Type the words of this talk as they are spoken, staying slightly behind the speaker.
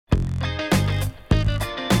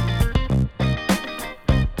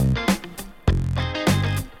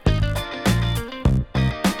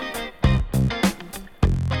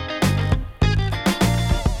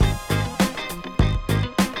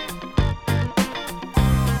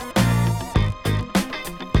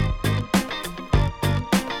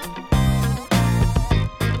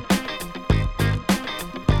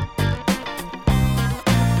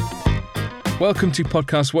Welcome to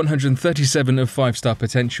podcast 137 of 5 Star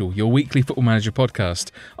Potential, your weekly Football Manager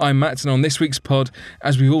podcast. I'm Matt, and on this week's pod,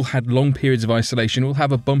 as we've all had long periods of isolation, we'll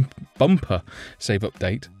have a bumper save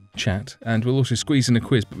update, chat, and we'll also squeeze in a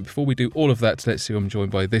quiz. But before we do all of that, let's see who I'm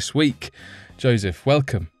joined by this week. Joseph,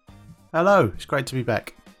 welcome. Hello, it's great to be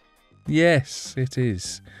back. Yes, it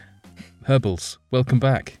is. Herbalz, welcome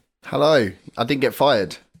back. Hello, I didn't get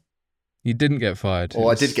fired. You didn't get fired.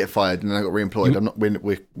 Or I did get fired and then I got re-employed.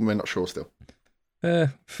 We're not sure still.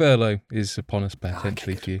 Furlough is upon us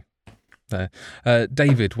potentially for you.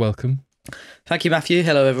 David, welcome. Thank you, Matthew.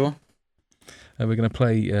 Hello, everyone. We're going to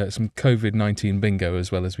play some COVID-19 bingo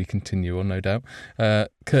as well as we continue on, no doubt.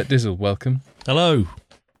 Kurt Dizzle, welcome. Hello.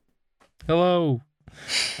 Hello.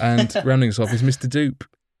 And rounding us off is Mr. Dupe.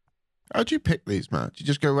 How do you pick these, Matt? Do you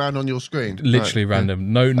just go around on your screen? Literally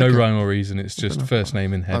random. No Okay. rhyme or reason. It's just first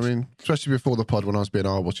name in head. I mean, especially before the pod when I was being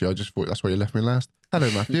horrible to you, I just thought that's why you left me last.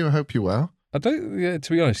 Hello, Matthew. I hope you're well. I don't. Yeah,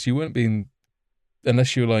 to be honest, you weren't being,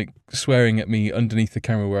 unless you were like swearing at me underneath the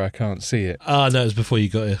camera where I can't see it. No, it was before you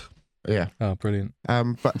got here. Yeah. Oh, brilliant.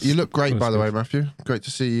 But you look great, by the way, Matthew. Great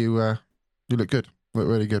to see you. You look good. Look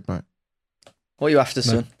really good, mate. What are you after,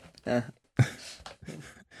 son? Yeah.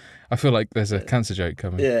 I feel like there's a cancer joke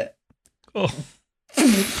coming. Yeah. Oh.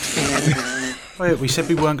 Wait, we said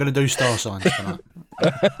we weren't going to do star signs tonight.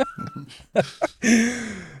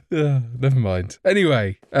 Never mind.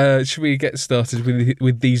 Anyway, should we get started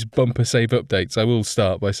with these bumper save updates? I will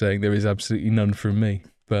start by saying there is absolutely none from me.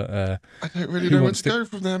 But I don't really who know where wants to go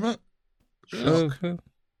from there, Matt.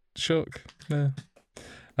 Shock. No.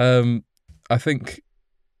 I think.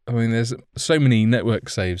 I mean, there's so many network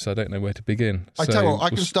saves. I don't know where to begin. I tell you what, I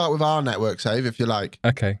can start with our network save if you like.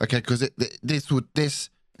 Okay. Okay, because this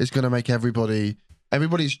is going to make everybody's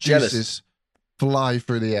Jealous. juices fly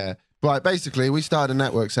through the air. Right, basically, we started a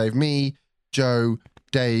network save. Me, Joe,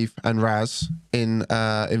 Dave, and Raz in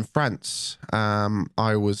France.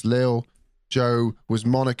 I was Lille, Joe was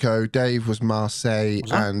Monaco, Dave was Marseille,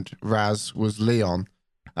 and Raz was Lyon.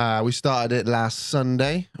 We started it last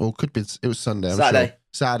Sunday, or it was Sunday. I'm Saturday. Sure.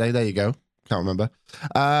 Saturday, there you go. Can't remember.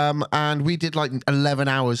 And we did like 11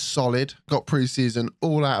 hours solid, got pre-season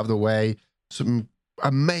all out of the way. Some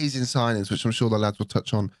amazing signings, which I'm sure the lads will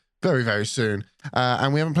touch on very, very soon.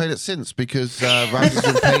 And we haven't played it since because Raz has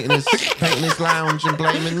been painting his lounge and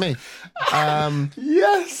blaming me.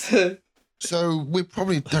 Yes. So we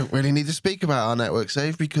probably don't really need to speak about our network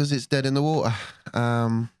save because it's dead in the water.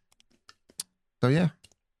 So yeah.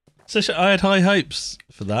 So I had high hopes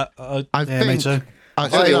for that. I think me too.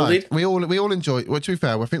 We all enjoy. Well, to be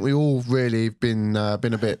fair, I think we all really been a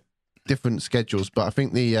bit different schedules, but I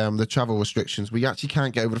think the travel restrictions, we actually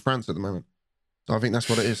can't get over to France at the moment. So I think that's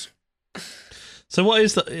what it is. So what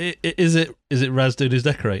is that? Is it Raz doing his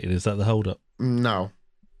decorating? Is that the hold up? No.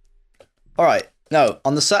 All right. No,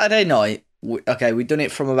 on the Saturday night, we'd done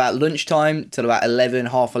it from about lunchtime till about 11,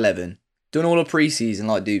 half 11. Done all the pre-season,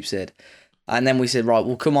 like Dupe said. And then we said, right,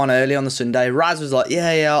 we'll come on early on the Sunday. Raz was like,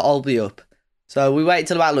 yeah, I'll be up. So we waited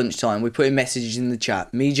till about lunchtime. We put in messages in the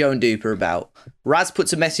chat. Me, Joe, and Dupe are about. Raz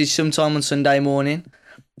puts a message sometime on Sunday morning.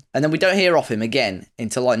 And then we don't hear off him again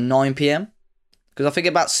until like 9 p.m. Because I think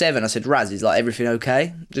about 7, I said, Raz, is like everything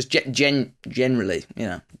okay? Just generally, you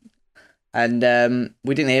know. And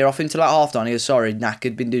we didn't hear off him until like half time. He was sorry,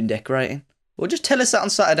 knackered, been doing decorating. Well, just tell us that on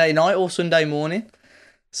Saturday night or Sunday morning.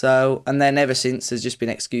 So, and then ever since, there's just been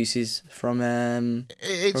excuses from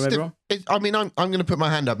everyone. I mean, I'm going to put my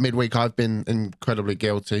hand up. Midweek, I've been incredibly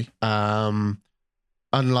guilty. Unlike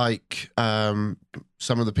some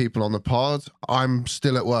of the people on the pod, I'm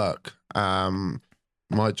still at work.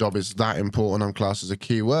 My job is that important. I'm classed as a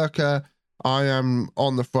key worker. I am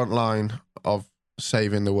on the front line of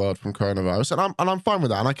saving the world from coronavirus, and I'm fine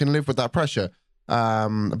with that, and I can live with that pressure.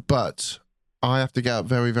 But I have to get up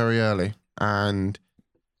very, very early, and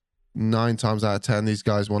 9 times out of 10, these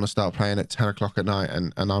guys want to start playing at 10 o'clock at night,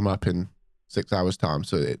 and I'm up in 6 hours' time.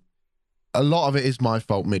 So a lot of it is my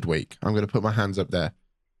fault midweek. I'm going to put my hands up there,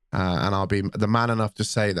 and I'll be the man enough to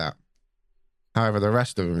say that. However, the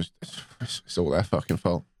rest of them, it's all their fucking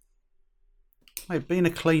fault. Mate, being a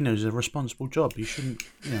cleaner is a responsible job. You shouldn't,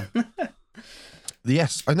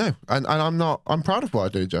 Yes, I know. And I'm proud of what I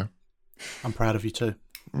do, Joe. I'm proud of you too.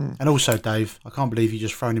 And also, Dave, I can't believe you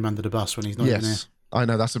just thrown him under the bus when he's not even here. I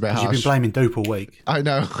know, that's a bit harsh. You've been blaming Dupe all week. I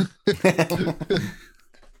know.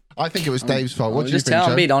 I think it was Dave's fault. What do you think,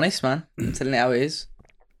 I'm Joe? being honest, man. I'm telling it how it is.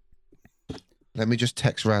 Let me just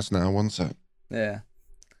text Raz now, one sec. Yeah.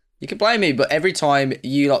 You can blame me, but every time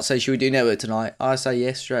you lot say, should we do network tonight? I say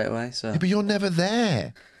yes straight away. So Yeah, but you're never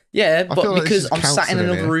there. Yeah, I but feel like this because is I'm sat in counselling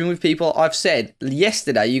another here. room with people, I've said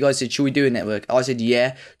yesterday. You guys said, "Should we do a network?" I said,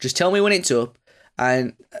 "Yeah." Just tell me when it's up,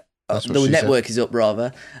 and That's what the she network is up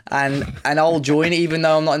rather, and I'll join even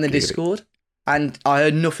though I'm not in the Discord. And I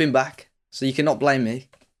heard nothing back, so you cannot blame me.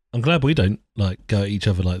 I'm glad we don't like go at each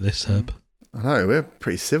other like this, Herb. I know, we're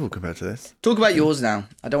pretty civil compared to this. Talk about yours now.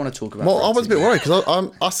 I don't want to talk about. Well, I was a bit Fred's. worried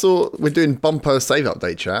because I saw we're doing bumper save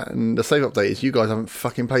update chat, and the save update is you guys haven't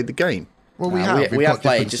fucking played the game. Well, we No, have. we We've have got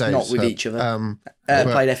played, different just not saves, with so, each other. but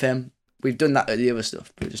Played FM. We've done that at the other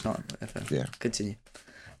stuff, but just not FM. Yeah. Continue.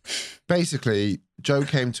 basically, Joe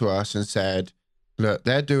came to us and said, look,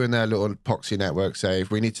 they're doing their little epoxy network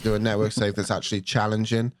save. We need to do a network save that's actually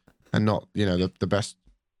challenging and not, the best,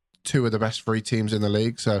 two of the best 3 teams in the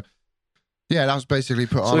league. So, yeah, that was basically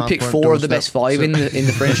put on. So we our picked front 4 of the doorstep. best 5 So- in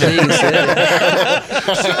the French league instead.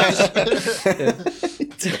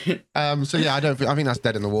 So yeah, I think that's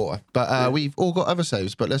dead in the water. But we've all got other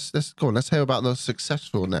saves. But let's go on. Let's hear about the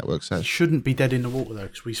successful network It saves. shouldn't be dead in the water though,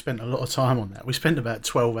 because we spent a lot of time on that. We spent about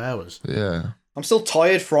 12 hours. Yeah. I'm still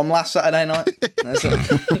tired from last Saturday night. That's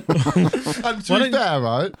it. And to be fair,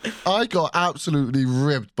 right, I got absolutely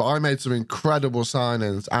ribbed, but I made some incredible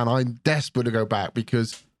signings, and I'm desperate to go back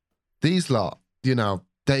because these lot,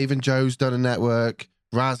 Dave and Joe's done a network,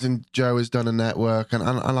 Raz and Joe has done a network, and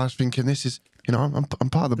I was thinking, this is, I'm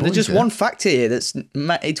part of the boys. There's just here. one factor here that's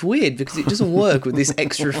it's weird because it doesn't work with this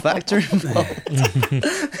extra factor involved.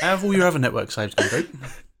 How have all your other network saves gone, Luke?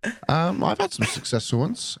 I've had some successful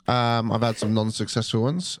ones. I've had some non-successful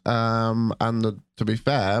ones. To be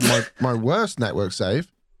fair, my worst network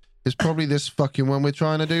save is probably this fucking one we're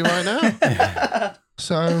trying to do right now.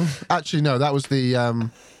 So actually, no, that was the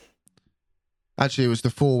it was the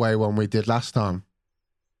 4-way one we did last time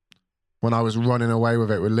when I was running away with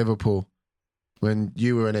it with Liverpool. When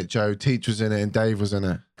you were in it, Joe, Teach was in it, and Dave was in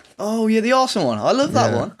it. Oh yeah, the Arsenal one. I love that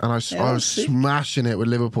Yeah, one. And I that was sick. smashing it with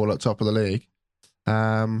Liverpool at top of the league.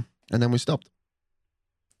 And then we stopped.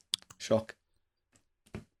 Shock.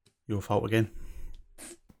 Your fault again.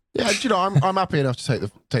 Yeah, I'm happy enough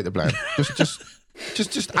to take the blame.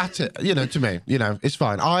 Just at it. To me, it's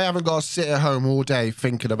fine. I haven't got to sit at home all day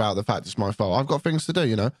thinking about the fact it's my fault. I've got things to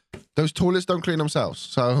do. Those toilets don't clean themselves,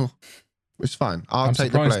 so it's fine. I'm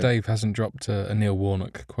take the surprised blame. Dave hasn't dropped a Neil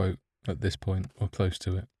Warnock quote at this point or close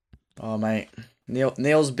to it. Oh mate,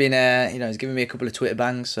 Neil's been he's giving me a couple of Twitter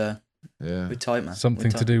bangs, so Yeah, we're tight, man. Something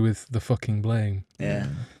We're to tight. do with the fucking blame. Yeah.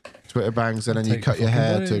 Twitter bangs, and then you Take cut the your fucking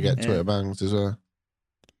hair blame. to get Yeah. Twitter bangs as well.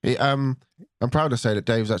 I'm proud to say that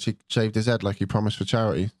Dave's actually shaved his head like he promised for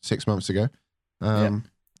charity 6 months ago. And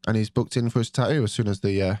he's booked in for his tattoo as soon as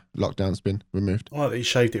the lockdown's been removed. I like that he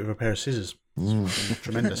shaved it with a pair of scissors.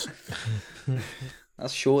 Tremendous.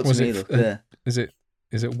 That's short Was to me, it, look. uh, Yeah.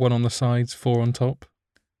 Is it 1 on the sides, 4 on top?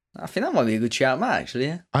 I think that might be a good shout, Matt. Actually,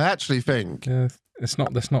 yeah. I actually think Yeah, that's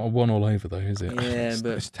not a 1 all over though, is it? Yeah,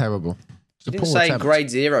 but it's terrible. It's a you didn't poor say attempt. grade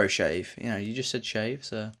 0 shave. You just said shave,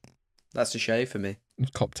 so that's a shave for me.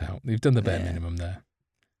 You've copped out. You've done the bare Yeah. minimum there.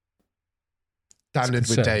 Standard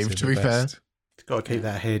with Dave, Conservative to be at fair. best. He's got to keep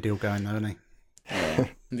that hair deal going, though, hasn't he? Yeah.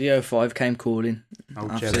 VO5 came calling. Oh,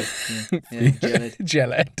 Absolute- jelly. Yeah, jelly.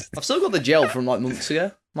 Gelhead. I've still got the gel from like months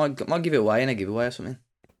ago. Might give it away in a giveaway or something.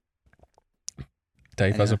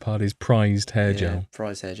 Dave Anyway. Azzopardi's prized hair gel.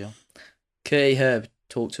 Prize hair gel. Curly Herb,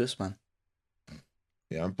 talk to us, man.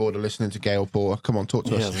 Yeah, I'm bored of listening to Gail Porter. Come on, talk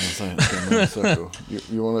to Yeah, I us. was going to say, it's going around in a circle.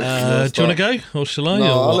 You want Do you want to go, or shall I? No, or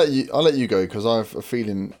I'll what? let you go because I have a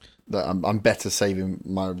feeling that I'm better saving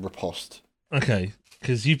my riposte Okay,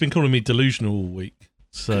 because you've been calling me delusional all week.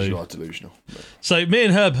 because you So, are delusional. so me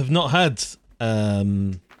and Herb have not had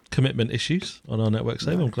commitment issues on our network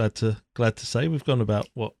save. No. I'm glad to say we've gone about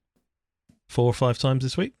 4 or 5 times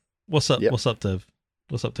this week. What's up? Yep. What's up, Dev?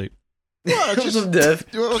 What's up, Duke? Well, What's up, Dev?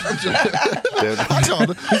 Hang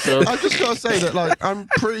on. I've just got to say that, I'm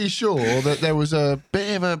pretty sure that there was a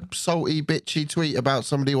bit of a salty, bitchy tweet about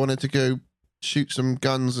somebody wanted to go shoot some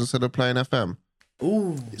guns instead of playing FM.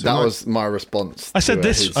 Ooh. That was my response. I said to,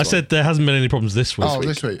 this. his I one. said there hasn't been any problems this week. Oh,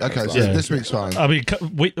 this week. Okay, so Yeah. this week's fine. I mean,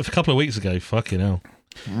 a couple of weeks ago, fucking hell.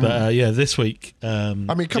 But yeah, this week. I mean,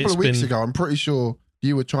 a couple it's of weeks been- ago, I'm pretty sure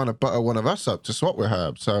you were trying to butter one of us up to swap with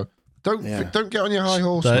Herb. So don't get on your high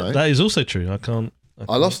horse, mate. That is also true. I can't.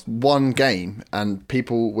 I lost one game and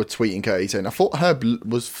people were tweeting Curtis saying, I thought Herb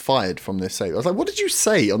was fired from this save. I was like, what did you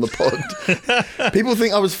say on the pod? People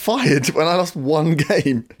think I was fired when I lost one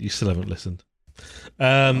game. You still haven't listened.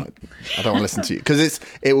 I don't want to listen to you because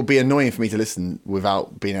it will be annoying for me to listen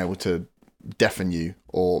without being able to deafen you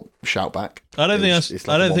or shout back. I don't think It's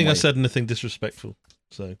like I don't a think I one-way. said anything disrespectful.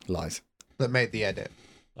 So Lies. That made the edit.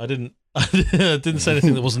 I didn't. I didn't say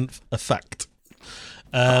anything that wasn't a fact.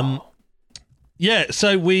 Yeah,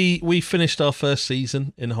 so we finished our first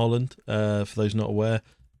season in Holland. For those not aware,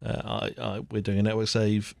 we're doing a network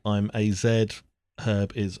save. I'm AZ.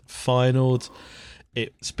 Herb is Feyenoord.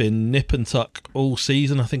 It's been nip and tuck all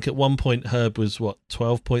season. I think at one point Herb was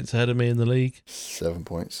 12 points ahead of me in the league. 7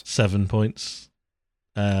 points. 7 points.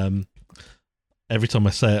 Every time I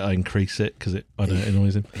say it, I increase it because it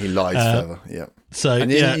annoys him. He lies further. Yeah. So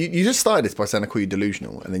and you just started this by saying I call you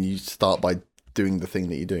delusional, and then you start by doing the thing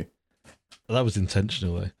that you do. That was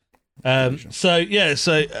intentional, though. So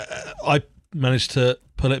I managed to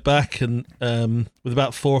pull it back, and with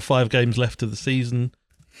about 4 or 5 games left of the season,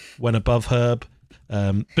 went above Herb.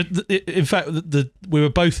 But in fact, we were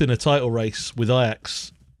both in a title race with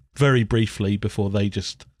Ajax very briefly before they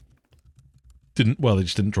just didn't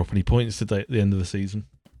drop any points today at the end of the season.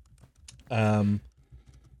 In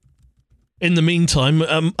the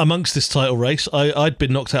meantime, amongst this title race, I'd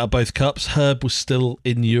been knocked out of both cups. Herb was still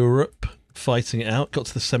in Europe, fighting it out. Got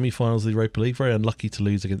to the semi-finals of the Europa League. Very unlucky to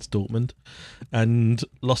lose against Dortmund. And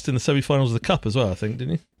lost in the semi-finals of the Cup as well, I think,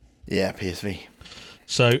 didn't you? Yeah, PSV.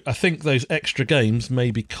 So I think those extra games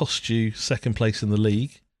maybe cost you second place in the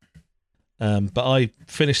league. But I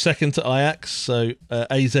finished second to Ajax, so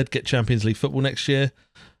AZ get Champions League football next year.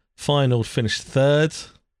 Feyenoord finished third,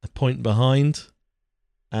 a point behind.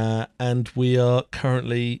 And we are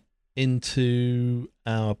currently into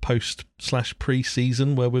our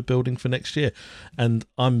post/pre-season where we're building for next year. And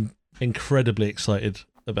I'm incredibly excited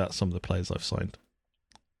about some of the players I've signed.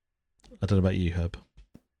 I don't know about you, Herb.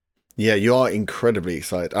 Yeah, you are incredibly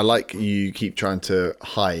excited. I like you keep trying to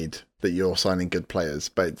hide that you're signing good players,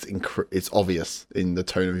 but it's obvious in the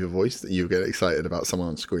tone of your voice that you get excited about someone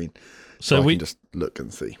on screen. So we can just look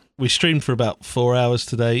and see. We streamed for about 4 hours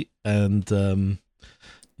today, and I'm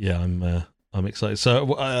excited.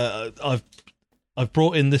 So I've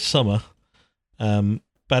brought in this summer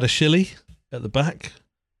Badashili at the back.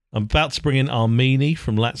 I'm about to bring in Armini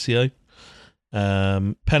from Lazio.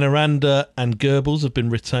 Penaranda and Goebbels have been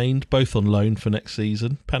retained, both on loan for next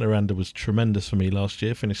season. Penaranda was tremendous for me last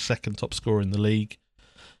year, finished second top scorer in the league,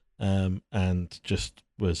 and just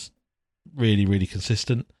was really, really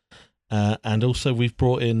consistent. And also we've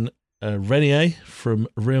brought in Renier from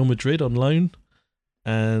Real Madrid on loan,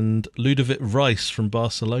 and Ludovic Rice from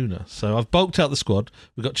Barcelona. So I've bulked out the squad.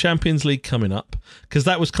 We've got Champions League coming up, because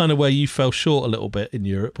that was kind of where you fell short a little bit in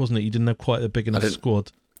Europe, wasn't it? You didn't have quite a big enough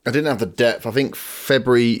squad. I didn't have the depth. I think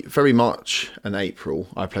February, March and April,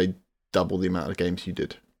 I played double the amount of games you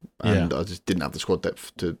did. And I just didn't have the squad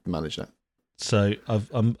depth to manage that. So I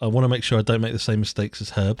want to make sure I don't make the same mistakes as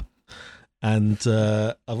Herb. And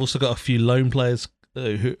I've also got a few loan players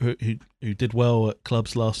who did well at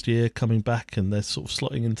clubs last year coming back, and they're sort of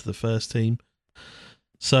slotting into the first team.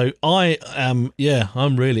 So I'm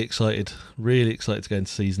really excited to go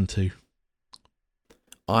into season 2.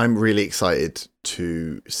 I'm really excited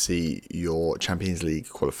to see your Champions League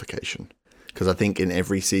qualification, because I think in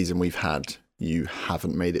every season we've had, you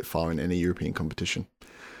haven't made it far in any European competition.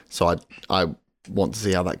 So I want to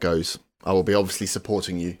see how that goes. I will be obviously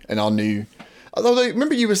supporting you in our new... Although,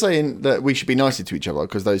 remember you were saying that we should be nicer to each other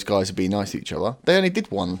because those guys have been nice to each other. They only did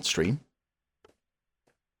one stream.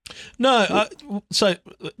 No, so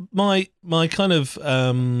my kind of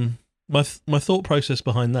my thought process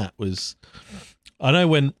behind that was, I know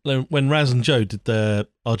when Raz and Joe did their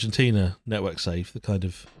Argentina network save, the kind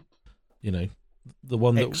of, the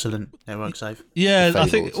one that excellent network save. Yeah, I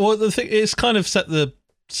think the thing it's kind of set the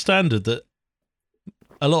standard that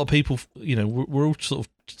a lot of people, we're all sort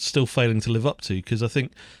of still failing to live up to, because I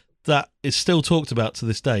think that is still talked about to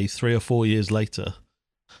this day, 3 or 4 years later.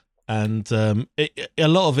 And a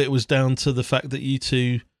lot of it was down to the fact that you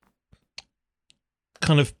two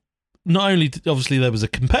kind of, not only obviously there was a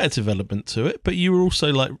competitive element to it, but you were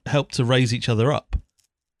also helped to raise each other up.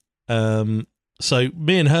 So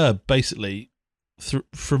me and Herb basically,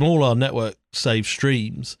 from all our network save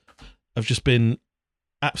streams, have just been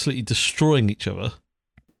absolutely destroying each other,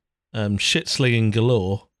 shit slinging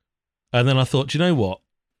galore. And then I thought, do you know what?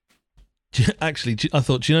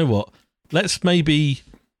 Let's maybe,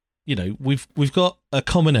 we've got a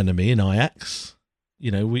common enemy in Ajax.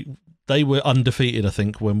 They were undefeated, I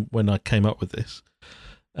think, when I came up with this.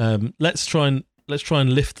 Let's try and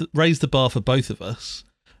raise the bar for both of us,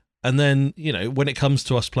 and then when it comes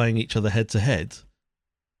to us playing each other head to head,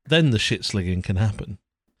 then the shit slinging can happen.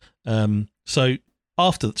 So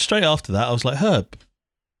straight after that, I was like, Herb,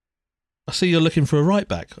 I see you're looking for a right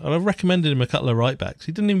back, and I've recommended him a couple of right backs.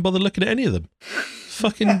 He didn't even bother looking at any of them.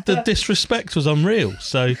 Fucking the disrespect was unreal.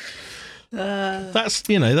 So that's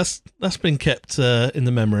been kept in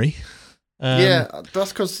the memory. Yeah,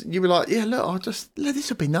 that's because you were like, yeah, look, this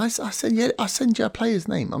would be nice. I send you a player's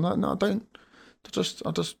name. I'm like, no, I don't.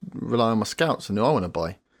 I just rely on my scouts and who I want to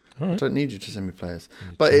buy. Right. I don't need you to send me players.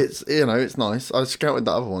 But it's nice. I scouted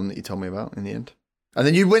that other one that you told me about in the end, and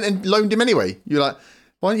then you went and loaned him anyway. You were like,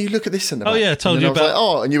 why don't you look at this centre back? Oh yeah, I told you I was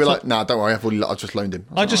about. like, and you were like, nah, don't worry, I just loaned him.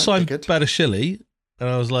 I just signed Badashili, and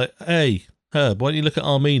I was like, hey, Herb, why don't you look at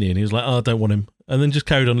Armenia? And he was like, oh, I don't want him. And then just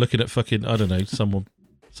carried on looking at fucking, I don't know, some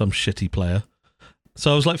shitty player.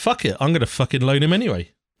 So I was like, fuck it, I'm going to fucking loan him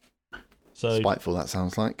anyway. So Spiteful, that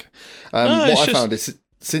sounds like. No, What I found is,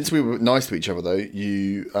 since we were nice to each other, though,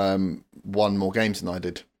 you won more games than I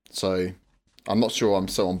did. So I'm not sure I'm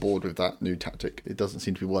so on board with that new tactic. It doesn't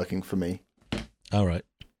seem to be working for me. all right.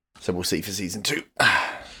 So we'll see for season 2.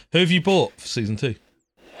 Who have you bought for season 2?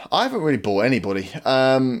 I haven't really bought anybody.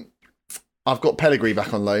 I've got Pellegrini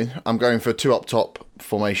back on loan. I'm going for a 2 up top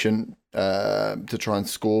formation to try and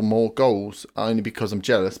score more goals, only because I'm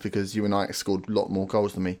jealous because you and I scored a lot more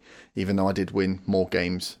goals than me, even though I did win more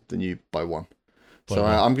games than you by 1. So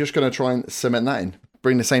I'm just going to try and cement that in.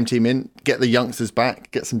 Bring the same team in, get the youngsters back,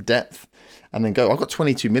 get some depth, and then go. I've got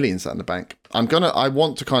 22 million sat in the bank. I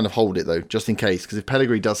want to kind of hold it though, just in case, because if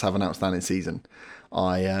Pellegrini does have an outstanding season,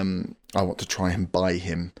 I want to try and buy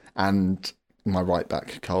him. And my right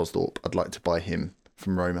back, Karlsdorp, I'd like to buy him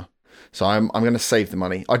from Roma. So I'm going to save the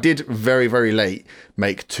money. I did very, very late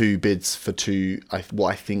make 2 bids for 2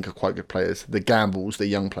 what I think are quite good players. The gambles, the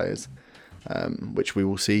young players, which we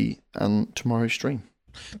will see on tomorrow's stream.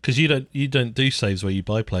 Because you don't do saves where you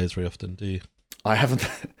buy players very often, do you? I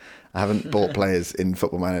haven't bought players in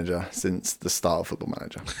Football Manager since the start of Football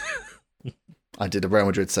Manager. I did a Real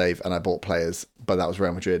Madrid save and I bought players, but that was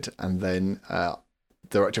Real Madrid. And then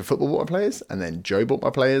Director of Football bought my players, and then Joe bought my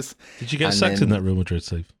players. Did you get sacked in that Real Madrid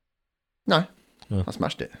save? No, Oh. I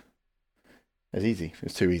smashed it. It was easy. It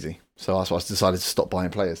was too easy. So that's why I decided to stop buying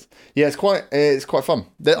players. Yeah, it's quite fun.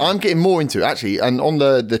 I'm getting more into it, actually. And on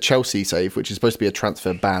the Chelsea save, which is supposed to be a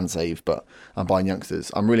transfer ban save, but I'm buying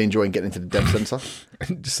youngsters, I'm really enjoying getting into the dev centre.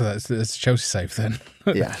 So that's a Chelsea save then.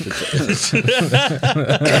 Yeah.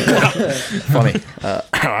 Funny.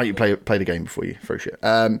 How you play the game before you throw shit. So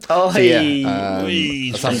I'm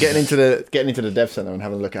getting into the dev centre and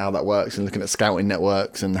having a look at how that works and looking at scouting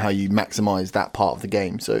networks and how you maximise that part of the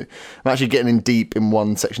game. So I'm actually getting in deep in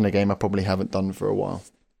one section of the game I probably haven't done for a while.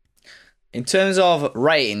 In terms of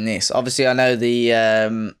rating this, obviously I know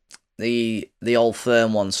the old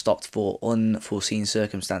firm one stopped for unforeseen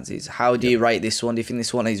circumstances. How do you rate this one? Do you think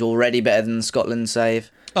this one is already better than the Scotland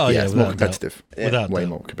save? Oh yeah, it's more competitive. Way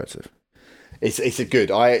more competitive. It's a good.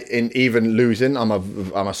 Even losing, I'm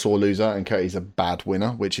a sore loser, and Cody's a bad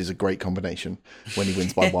winner, which is a great combination when he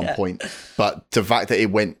wins by 1 point. But the fact that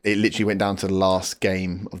it literally went down to the last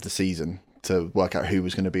game of the season to work out who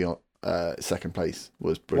was going to be on second place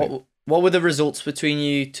was brilliant. What were the results between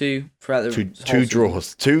you two throughout the two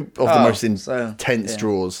draws? 2 of the most intense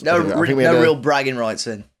draws. No real bragging rights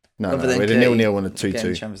then. No, we had a 0-0 and a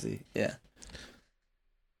 2-2. Yeah.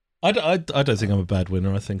 I don't think I'm a bad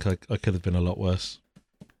winner. I think I could have been a lot worse.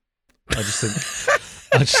 I just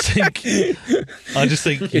think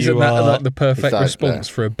Isn't that like the perfect response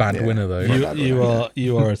for a bad winner though?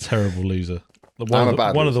 You are a terrible loser.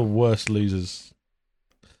 One of the worst losers.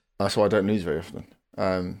 That's why I don't lose very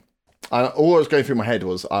often. All I was going through my head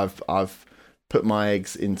was I've put my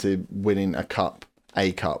eggs into winning a cup,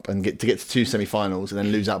 and get to 2 semi-finals and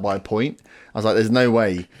then lose out by a point. I was like, there's no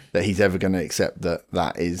way that he's ever going to accept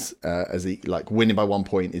that is winning by 1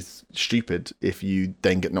 point is stupid if you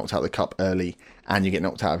then get knocked out of the cup early and you get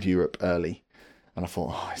knocked out of Europe early. And I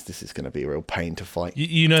thought, this is going to be a real pain to fight.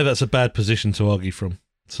 You know that's a bad position to argue from.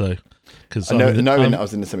 So, because knowing that I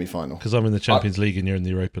was in the semi-final, because I'm in the Champions League and you're in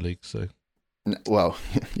the Europa League, so. Well,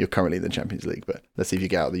 you're currently in the Champions League, but let's see if you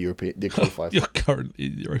get out of the qualifier. You're currently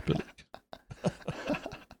in the Europa League.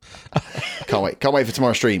 Can't wait for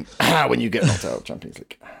tomorrow's stream when you get knocked out of Champions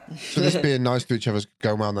League. So this being nice to each other's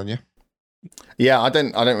go round then, yeah? Yeah, I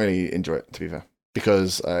don't really enjoy it, to be fair,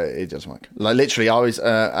 because it doesn't work. Like literally, I was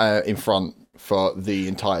in front for the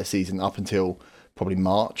entire season up until probably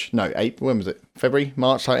March. No, April. When was it? February,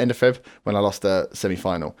 March, like end of Feb, when I lost the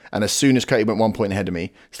semi-final. And as soon as Katie went 1 point ahead of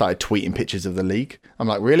me, started tweeting pictures of the league. I'm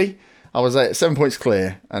like, really? I was at 7 points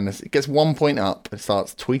clear, and it gets 1 point up, and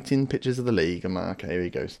starts tweeting pictures of the league. I'm like, okay, here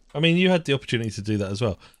he goes. I mean, you had the opportunity to do that as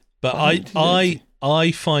well, but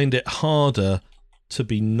I find it harder to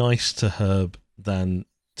be nice to Herb than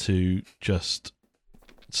to just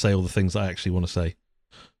say all the things I actually want to say.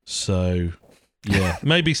 So, yeah,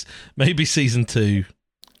 maybe season 2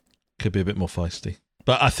 could be a bit more feisty,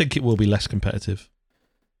 but I think it will be less competitive.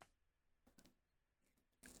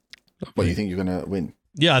 What, you think you're going to win?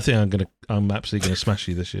 Yeah, I think I'm absolutely gonna smash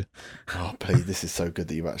you this year. Oh, please, this is so good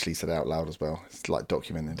that you've actually said it out loud as well. It's like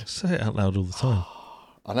documented. Say it out loud all the time.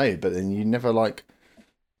 I know, but then you never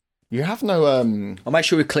you have no I'll make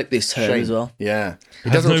sure we clip this term shame as well. Yeah, he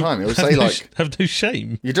does all the time. He'll say have no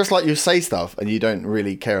shame. you just you say stuff and you don't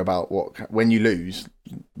really care about when you lose.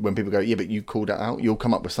 When people go, yeah, but you called it out, you'll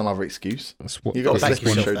come up with some other excuse. That's what You got to back slip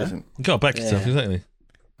and yourself show there. doesn't. You got to back yourself, exactly.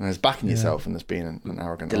 And there's backing yourself and there's being an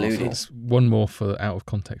arrogant Deluded. arsehole. It's one more for out of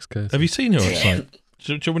context curse. Have you seen your website?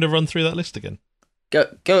 Do you want me to run through that list again? Go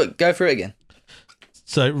through it again.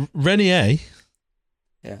 So Renier.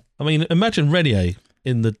 Yeah. I mean, imagine Renier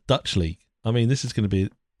in the Dutch league. I mean, this is going to be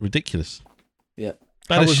ridiculous. Yeah.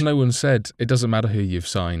 How has no one said it doesn't matter who you've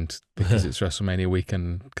signed because it's WrestleMania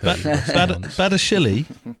weekend? Badashili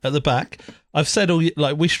at the back. I've said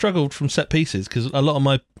we struggled from set pieces because a lot of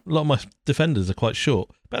my defenders are quite short.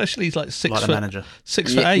 Badashili's like 6 Like the foot, manager.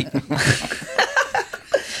 6'8".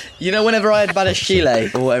 You know, whenever I had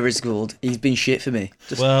Badashile or whatever it's called, he's been shit for me.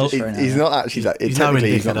 Just He's throwing not actually that. He's no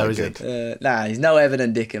Technically, he's indica not though, that is good. he? Nah, he's no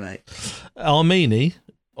Evan Dicker, mate. Armini,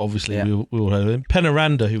 obviously, Yeah. we all heard of him.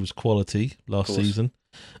 Penaranda, who was quality last season.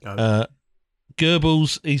 Go.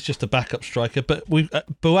 Goebbels, he's just a backup striker, but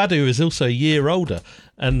Boadu is also a year older.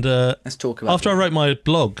 And Let's talk about after I him. wrote my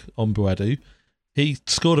blog on Boadu, he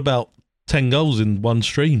scored about 10 goals in one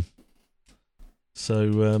stream.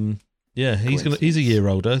 So he's a year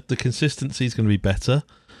older. The consistency's going to be better.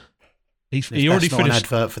 He If already that's not an finished.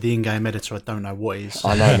 advert for the in-game editor, I don't know what is.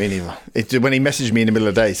 I know, me neither. When he messaged me in the middle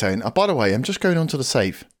of the day saying, "Oh, by the way, I'm just going on to the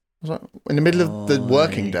save." I was like, in the middle of the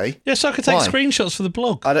working day. Yeah, so I could take Why? screenshots for the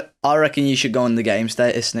blog. I reckon you should go on the game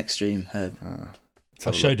status next stream, Herb.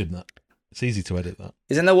 I showed him that. It's easy to edit that.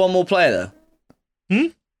 Isn't there one more player though? Hmm?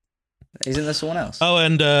 Isn't there someone else? Oh,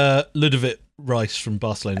 and Ludovic Rice from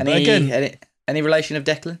Barcelona. But again, any relation of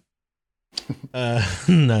Declan?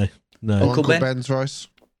 no. Uncle Ben? Ben's rice.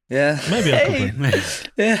 Yeah. Maybe Uncle Ben.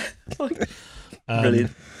 Yeah.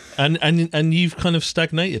 Brilliant. And you've kind of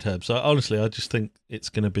stagnated, Herb. So honestly, I just think it's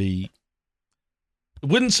going to be. It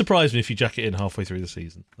wouldn't surprise me if you jack it in halfway through the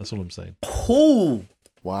season. That's all I'm saying. Ooh.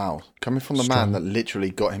 Wow, coming from the man that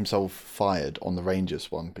literally got himself fired on the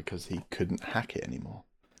Rangers one because he couldn't hack it anymore.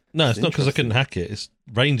 No, it's not because I couldn't hack it. It's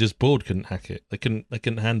Rangers board couldn't hack it. They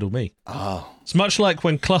couldn't handle me. Oh, It's much like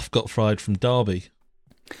when Clough got fired from Derby.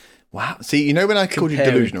 wow. See, you know when I called you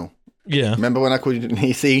Comparing. delusional? Yeah. Remember when I called you?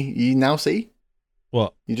 You now see?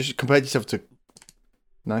 What? You just compared yourself to.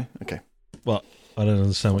 No, okay. What? I don't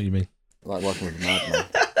understand what you mean. Like working with a madman.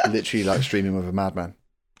 Literally like streaming with a madman.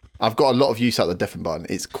 I've got a lot of use out the deafen button.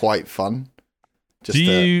 It's quite fun. Just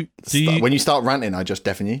when you start ranting, I just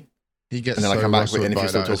deafen you, He gets and then I so come back, rustled and if by you're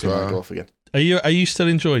still that as talking, I well. go off again. Are you still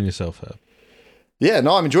enjoying yourself, Herb? Yeah,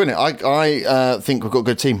 no, I'm enjoying it. I think we've got a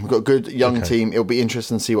good team. We've got a good young Okay. team. It'll be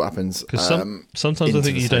interesting to see what happens. Because sometimes I into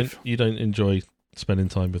think the you don't enjoy spending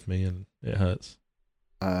time with me, and it hurts.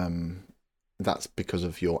 That's because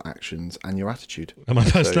of your actions and your attitude. And my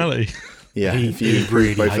personality. Yeah, He, if you he improve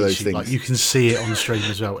really both of hates those you. things, Like, you can see it on stream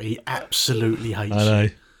as well. He absolutely hates I know.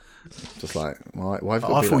 you. just like why have you got I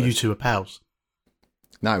to be thought like you this? two were pals.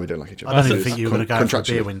 No, we don't like each other. I don't even think think you were going to go for a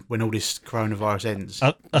beer Contractually. when all this coronavirus ends.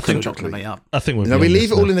 I think We're not going to meet up. I think we're. No, we beyond leave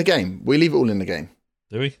this it all now. in the game. We leave it all in the game.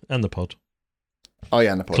 Do we? And the pod. Oh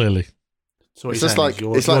yeah, and the pod. Clearly. So what It's you're just saying like- is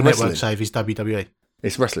your, it's your like network wrestling. save is WWE.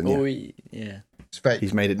 It's wrestling. Yeah. Oh, yeah. It's fake.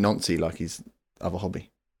 He's made it Nancy like his other hobby.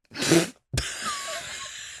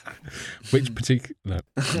 Which particular?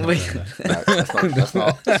 No. Wait. No,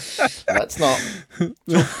 that's not.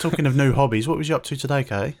 Talking of new hobbies, what was you up to today,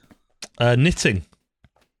 Kay? Knitting.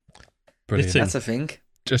 Brilliant. Knitting. That's a thing.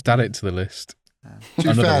 Just add it to the list. To be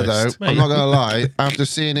Another fair list. though, I'm not gonna lie. After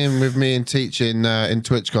seeing him with me and teaching in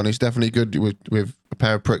TwitchCon, he's definitely good with a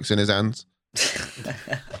pair of pricks in his hands.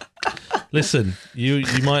 Listen, you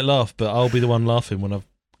might laugh, but I'll be the one laughing when I've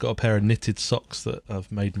got a pair of knitted socks that I've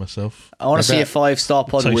made myself. I want to I see a bet. 5-star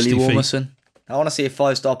pod Toasty Willy Warmer, feet. son. I want to see a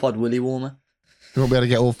 5-star pod Willy Warmer. You won't be able to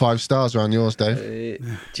get all 5 stars around yours,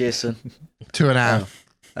 Dave. Cheers, son. 2.5.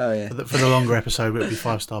 Oh, yeah. For the longer episode, it'll be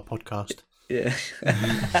 5-star podcast. Yeah.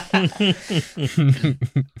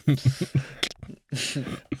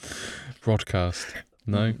 Broadcast.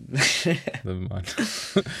 No, never mind.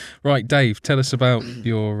 Right, Dave, tell us about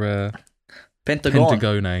your Pentagon.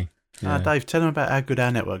 Pentagone. Yeah. Dave, tell them about how good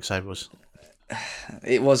our network save was.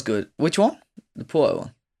 It was good. Which one? The Porto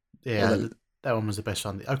one? Yeah, Well, the- that one was the best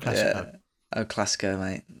one. Oh, Classico. Oh, Classico,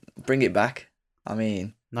 mate. Bring it back. I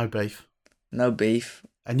mean, No beef. no beef.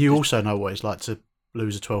 And you also know what it's like to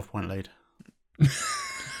lose a 12-point lead.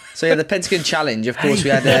 So, yeah, the Pentagon Challenge, of course,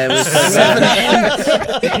 we had...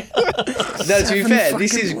 No, to be fair,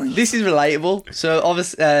 this is relatable. So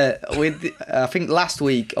obviously, I think last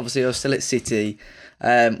week, obviously, I was still at City.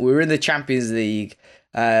 We were in the Champions League,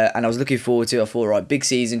 and I was looking forward to it. I thought, right, big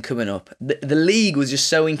season coming up. The league was just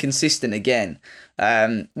so inconsistent again.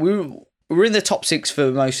 We were in the top 6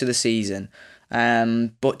 for most of the season.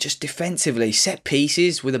 But just defensively, set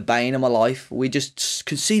pieces were the bane of my life. We just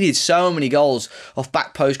conceded so many goals off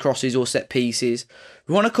back post crosses or set pieces.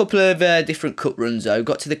 We won a couple of different cup runs though.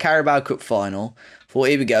 Got to the Carabao Cup final. Thought,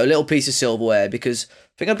 here we go, a little piece of silverware, because I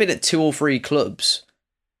think I've been at 2 or 3 clubs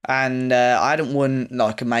and I hadn't won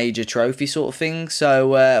like a major trophy sort of thing.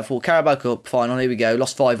 So I thought, Carabao Cup final, here we go.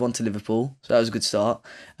 Lost 5-1 to Liverpool, so that was a good start.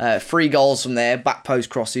 3 goals from there, back post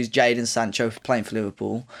crosses. Jadon Sancho playing for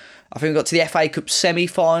Liverpool. I think we got to the FA Cup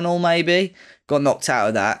semi-final maybe. Got knocked out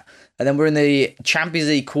of that. And then we're in the Champions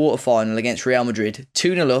League quarter-final against Real Madrid.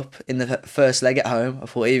 2-0 up in the first leg at home. I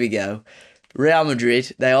thought, here we go. Real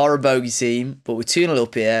Madrid, they are a bogey team, but we're 2-0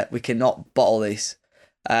 up here. We cannot bottle this.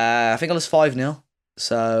 I think I lost 5-0.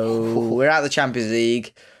 So we're out of the Champions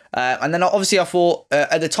League. And then obviously I thought,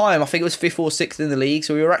 at the time, I think it was 5th or 6th in the league.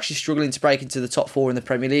 So we were actually struggling to break into the top 4 in the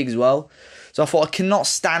Premier League as well. So I thought, I cannot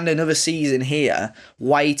stand another season here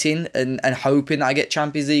waiting and hoping that I get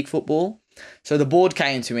Champions League football. So the board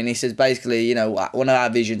came to me and he says, basically, you know, one of our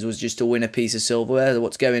visions was just to win a piece of silverware,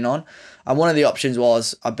 what's going on. And one of the options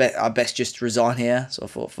was, I best just resign here. So I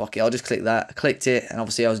thought, fuck it, I'll just click that. I clicked it, and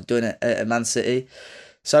obviously I was doing it at Man City.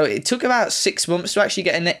 So it took about 6 months to actually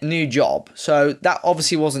get a new job. So that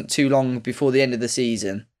obviously wasn't too long before the end of the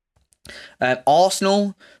season.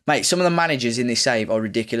 Arsenal, mate, some of the managers in this save are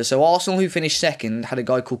ridiculous. So Arsenal, who finished second, had a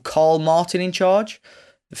guy called Carl Martin in charge.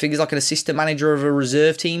 I think he's like an assistant manager of a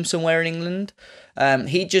reserve team somewhere in England.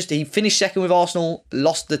 He finished second with Arsenal,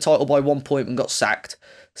 lost the title by 1 point and got sacked.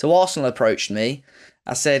 So Arsenal approached me.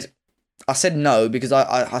 I said no, because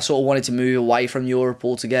I sort of wanted to move away from Europe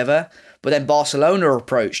altogether. But then Barcelona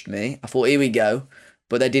approached me. I thought, here we go.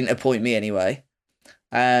 But they didn't appoint me anyway.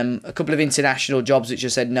 A couple of international jobs which I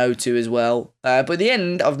said no to as well. But in the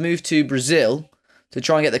end, I've moved to Brazil to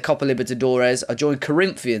try and get the Copa Libertadores. I joined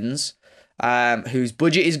Corinthians, whose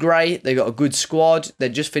budget is great. They've got a good squad. They're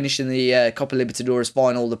just finished in the Copa Libertadores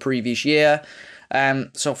final the previous year.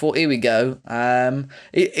 So I thought, here we go.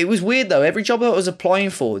 It was weird though. Every job that I was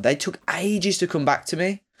applying for, they took ages to come back to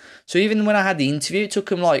me. So even when I had the interview, it took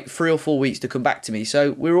them like 3 or 4 weeks to come back to me.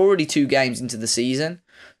 So we're already 2 games into the season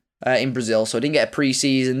in Brazil. So I didn't get a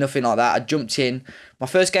pre-season, nothing like that. I jumped in. My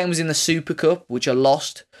first game was in the Super Cup, which I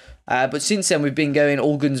lost. But since then, we've been going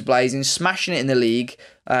all guns blazing, smashing it in the league.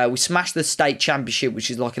 We smashed the state championship, which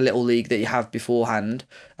is like a little league that you have beforehand.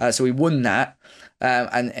 So we won that.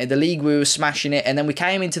 And in the league, we were smashing it. And then we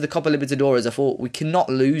came into the Copa Libertadores. I thought, we cannot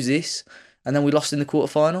lose this. And then we lost in the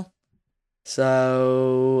quarterfinal.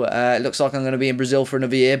 So it looks like I'm going to be in Brazil for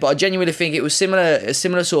another year. But I genuinely think it was a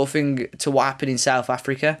similar sort of thing to what happened in South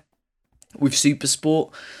Africa with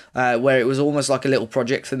Supersport, where it was almost like a little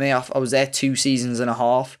project for me. I was there 2 seasons and a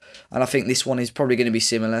half, and I think this one is probably going to be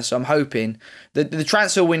similar. So I'm hoping the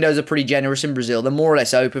transfer windows are pretty generous in Brazil. They're more or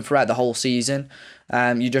less open throughout the whole season.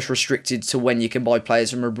 You're just restricted to when you can buy players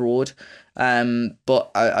from abroad.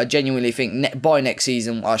 But I genuinely think by next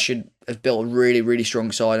season I should have built a really, really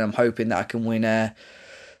strong side. I'm hoping that I can win a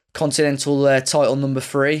continental title number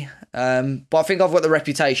 3. But I think I've got the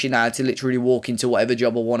reputation now to literally walk into whatever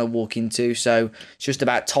job I want to walk into. So it's just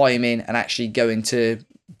about timing and actually going to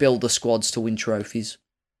build the squads to win trophies.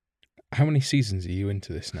 How many seasons are you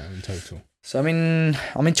into this now in total? So I'm in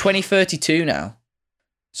 2032 now.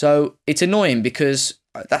 So it's annoying because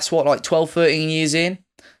that's what, like 12, 13 years in.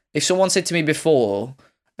 If someone said to me before,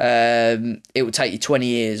 it would take you 20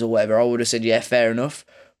 years or whatever, I would have said, yeah, fair enough.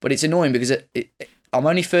 But it's annoying because I'm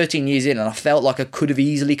only 13 years in and I felt like I could have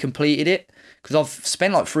easily completed it because I've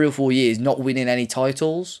spent like 3 or 4 years not winning any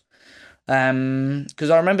titles. Because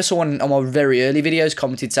I remember someone on my very early videos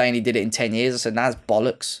commented saying he did it in 10 years. I said, nah, that's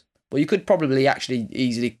bollocks. Well, you could probably actually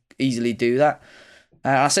easily do that.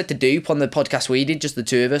 I said to Dupe on the podcast we did, just the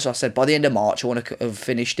 2 of us, I said, by the end of March, I want to have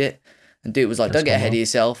finished it. And Dupe was like, don't get ahead of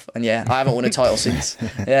yourself. And yeah, I haven't won a title since.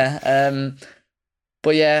 Yeah.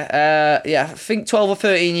 But yeah, I think 12 or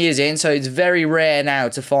 13 years in, so it's very rare now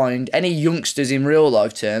to find any youngsters in real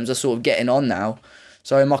life terms are sort of getting on now.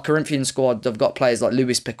 So in my Corinthian squad, I've got players like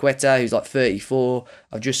Luis Paqueta, who's like 34.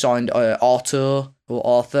 I've just signed Arthur,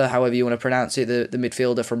 however you want to pronounce it, the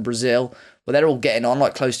midfielder from Brazil. Well, they're all getting on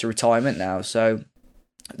like close to retirement now. So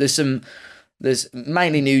there's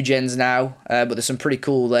mainly new gens now, but there's some pretty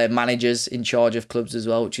cool managers in charge of clubs as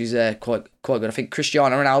well, which is quite good. I think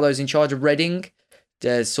Cristiano Ronaldo's in charge of Reading.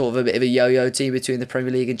 There's sort of a bit of a yo-yo team between the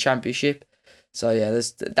Premier League and Championship. So yeah,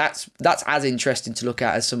 that's as interesting to look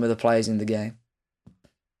at as some of the players in the game.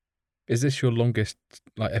 Is this your longest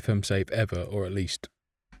like FM save ever, or at least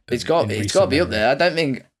It's got to be up there. I don't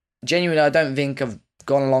think I've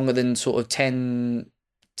gone longer than sort of 10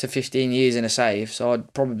 to 15 years in a save. So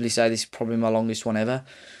I'd probably say this is probably my longest one ever.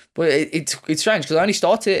 But it's strange because I only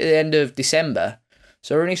started at the end of December,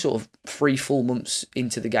 so we're only sort of 3 full months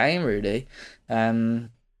into the game really.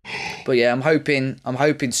 But yeah, I'm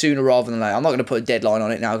hoping sooner rather than later. I'm not going to put a deadline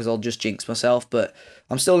on it now because I'll just jinx myself. But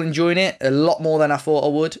I'm still enjoying it a lot more than I thought I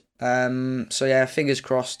would. So yeah, fingers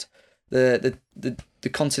crossed. The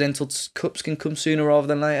Continental Cups can come sooner rather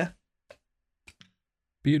than later.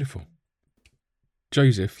 Beautiful.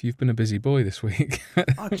 Joseph, you've been a busy boy this week. Do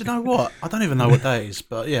you know what? I don't even know what day it is,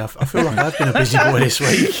 but yeah, I feel like I've been a busy boy this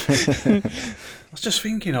week. I was just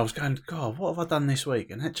thinking, I was going, God, what have I done this week?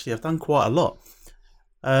 And actually, I've done quite a lot.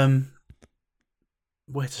 Where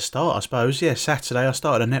to start, I suppose. Yeah, Saturday I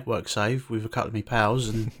started a network save with a couple of my pals,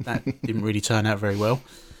 and that didn't really turn out very well.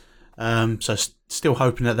 So still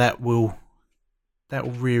hoping that will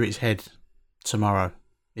rear its head tomorrow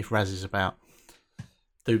if Raz is about.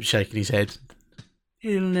 Dupe's shaking his head.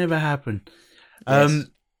 It'll never happen. Yes.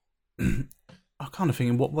 I'm kind of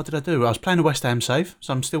thinking, what did I do? I was playing a West Ham save,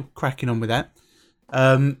 so I'm still cracking on with that.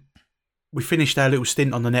 We finished our little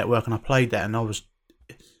stint on the network, and I played that, and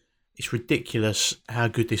it's ridiculous how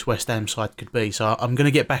good this West Ham side could be. So I'm going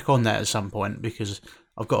to get back on that at some point because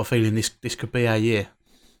I've got a feeling this could be our year,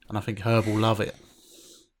 and I think Herb will love it.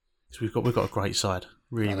 So we've got a great side,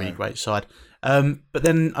 really great side. But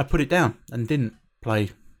then I put it down and didn't play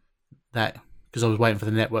that because I was waiting for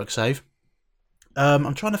the network save.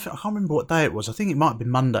 I'm trying to I can't remember what day it was. I think it might have been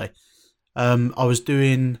Monday. I've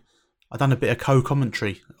done a bit of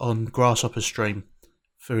co-commentary on Grasshopper's stream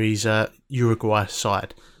for his Uruguay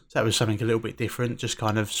side. So that was something a little bit different. Just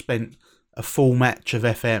kind of spent a full match of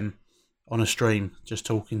FM on a stream, just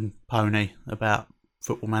talking pony about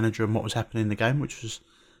Football Manager and what was happening in the game, which was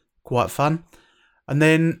quite fun. And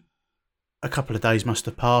then a couple of days must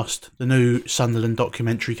have passed. The new Sunderland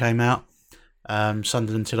documentary came out.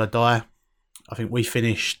 Sunderland Till I Die. I think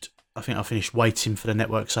I finished waiting for the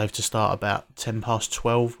network save to start about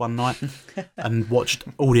 12:10 one night and watched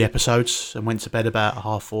all the episodes and went to bed about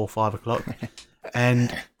 4:30, 5 o'clock.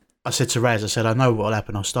 And I said to Raz, I know what will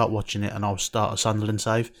happen. I'll start watching it and I'll start a Sunderland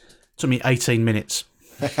save. It took me 18 minutes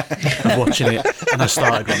of watching it and I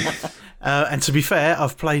started again. And to be fair,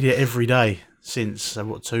 I've played it every day since,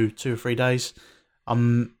 2 or 3 days.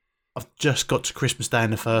 I've just got to Christmas Day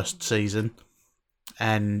in the first season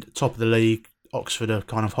and top of the league. Oxford are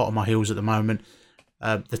kind of hot on my heels at the moment.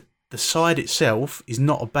 The side itself is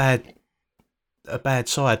not a bad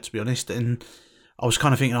side, to be honest. And I was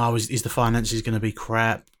kind of thinking, is the finances going to be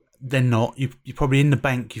crap? They're not. You're probably in the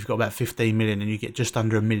bank. You've got about 15 million, and you get just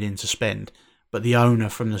under $1 million to spend. But the owner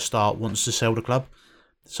from the start wants to sell the club,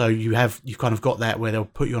 so you've kind of got that where they'll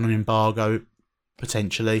put you on an embargo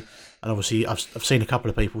potentially. And obviously, I've seen a couple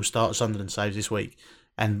of people start Sunderland saves this week.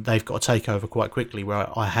 And they've got a takeover quite quickly, where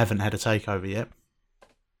I haven't had a takeover yet.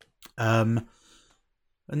 And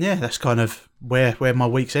yeah, that's kind of where my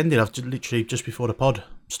week's ended. I've literally just before the pod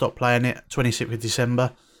stopped playing it, 26th of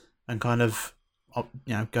December, and kind of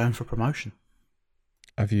going for promotion.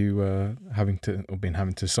 Have you been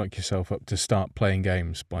having to psych yourself up to start playing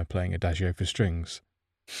games by playing Adagio for strings?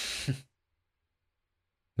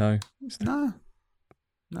 No.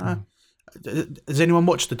 Has anyone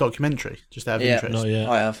watched the documentary? Just out of interest. Not yet.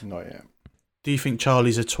 I have. Not yet. Do you think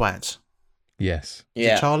Charlie's a twat? Yes.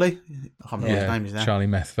 Is it Charlie? I can't remember what his name is now. Charlie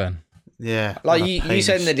Methven. Yeah. Like you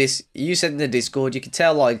said in the Discord, you can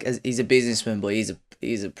tell like he's a businessman, but he's a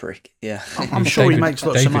prick. Yeah. I'm sure he makes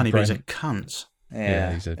lots of money, but he's a cunt.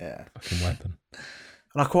 Yeah, he's a fucking weapon.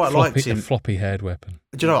 And I quite liked him. A floppy-haired weapon.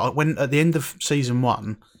 Do you know, when at the end of season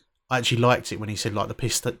 1, I actually liked it when he said like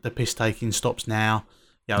the piss taking stops now.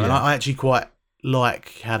 And I actually quite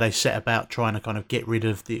like how they set about trying to kind of get rid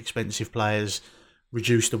of the expensive players,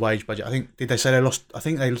 reduce the wage budget. I think they said they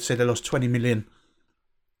lost 20 million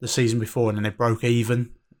the season before, and then they broke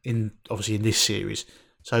even in this series.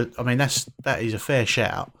 So I mean that is a fair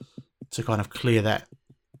shout to kind of clear that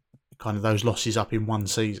kind of those losses up in one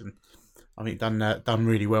season. I think done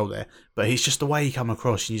really well there. But it's just the way he come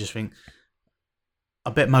across, and you just think,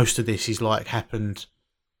 I bet most of this is like happened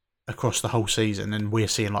across the whole season, and we're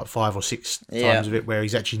seeing like 5 or 6 times of it where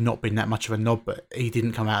he's actually not been that much of a knob, but he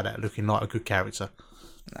didn't come out of that looking like a good character.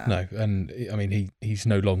 No, and I mean he's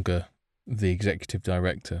no longer the executive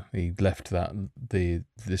director. He left that the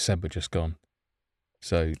December just gone.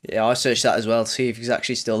 So Yeah, I searched that as well to see if he's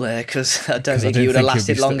actually still there, because I don't 'cause think he would have he'll be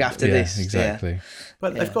lasted long after yeah, this. Exactly.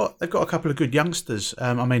 But they've got a couple of good youngsters.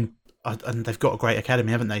 And they've got a great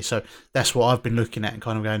academy, haven't they? So that's what I've been looking at and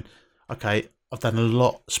kind of going, okay, I've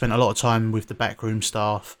spent a lot of time with the backroom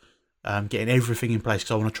staff, getting everything in place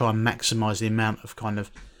because I want to try and maximise the amount of kind of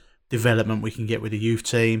development we can get with the youth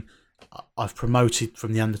team. I've promoted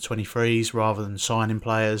from the under-23s rather than signing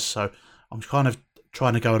players, so I'm kind of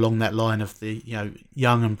trying to go along that line of the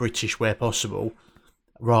young and British where possible,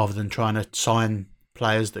 rather than trying to sign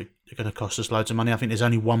players that are going to cost us loads of money. I think there's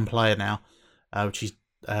only one player now, which is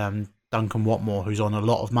Duncan Watmore, who's on a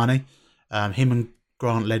lot of money. Him and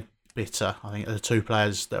Grant Ledbitter, I think, are the two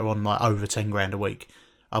players that are on like over 10 grand a week.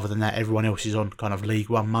 Other than that, everyone else is on kind of League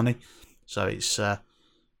One money. So it's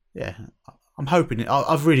I'm hoping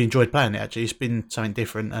I've really enjoyed playing it. Actually, it's been something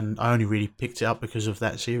different, and I only really picked it up because of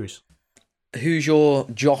that series. Who's your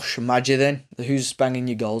Josh Madger then? Who's banging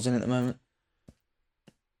your goals in at the moment?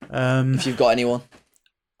 If you've got anyone.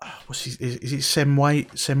 Is it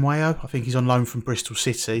Semwayo? I think he's on loan from Bristol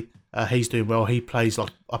City. He's doing well. He plays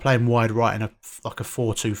I play him wide right in a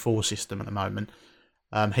 4-2-4 system at the moment.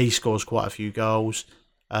 He scores quite a few goals.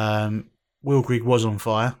 Will Grigg was on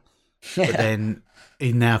fire, but then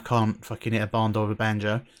he now can't fucking hit a barn door with a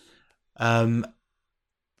banjo. I'm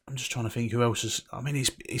just trying to think who else is. I mean,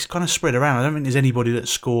 it's kind of spread around. I don't think there's anybody that's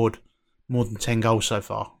scored more than 10 goals so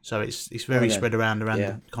far. So it's very spread around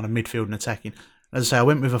the kind of midfield and attacking. As I say, I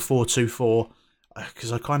went with a 4-2-4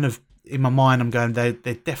 because I kind of, in my mind, I'm going, they're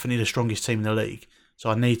definitely the strongest team in the league. So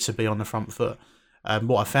I need to be on the front foot.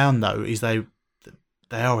 What I found, though, is they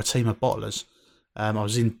are a team of bottlers. I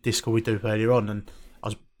was in Discord with Dupe earlier on, and I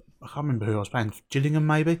can't remember who I was playing, Gillingham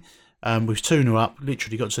maybe? With 2-0 up,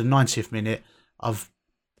 literally got to the 90th minute. I've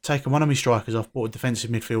taken one of my strikers off, brought a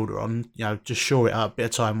defensive midfielder on, just shore it up, bit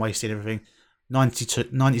of time wasted, everything.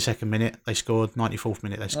 92nd minute, they scored. 94th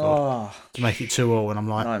minute, they scored to make it 2-2. And I'm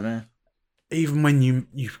like, Nightmare. Even when you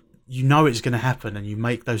know it's going to happen and you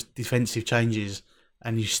make those defensive changes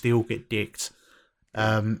and you still get dicked.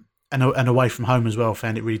 And away from home as well,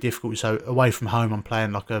 found it really difficult. So away from home, I'm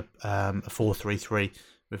playing like a 4-3-3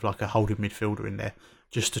 with like a holding midfielder in there,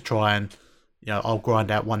 just to try and I'll grind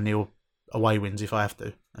out 1-0 away wins if I have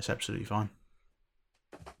to. That's absolutely fine.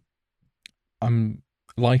 I'm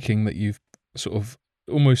liking that you've sort of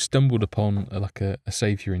almost stumbled upon a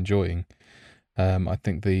save you're enjoying. I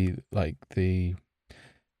think the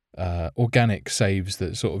organic saves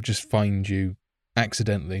that sort of just find you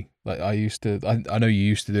accidentally. Like I know you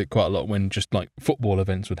used to do it quite a lot when just like football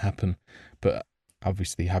events would happen, but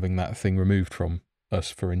obviously having that thing removed from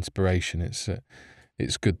us for inspiration, it's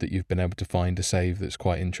good that you've been able to find a save that's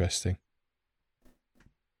quite interesting.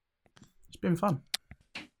 It's been fun.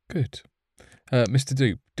 Good. Mr.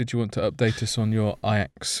 Dupe, did you want to update us on your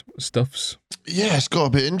Ajax stuffs? Yeah, it's got a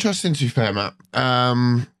bit interesting, to be fair, Matt.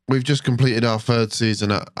 We've just completed our third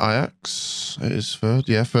season at Ajax. It is third?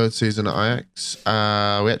 Yeah, third season at Ajax.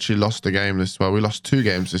 We actually lost a game we lost 2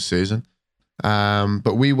 games this season.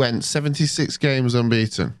 But we went 76 games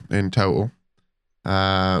unbeaten in total,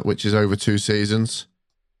 which is over 2 seasons.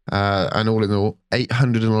 And all in all,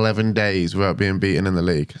 811 days without being beaten in the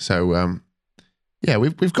league. So, yeah,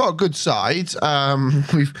 we've got a good side.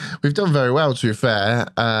 We've done very well, to be fair.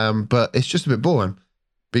 But it's just a bit boring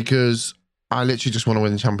because I literally just want to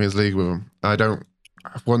win the Champions League with them.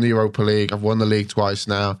 I've won the Europa League. I've won the league twice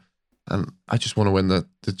now, and I just want to win the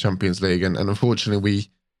Champions League. And unfortunately,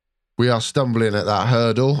 we are stumbling at that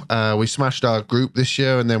hurdle. We smashed our group this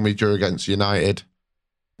year, and then we drew against United.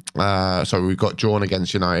 So we got drawn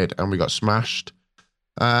against United, and we got smashed.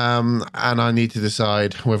 And I need to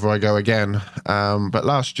decide whether I go again. But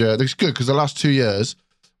last year, it's good because the last 2 years,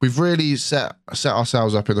 we've really set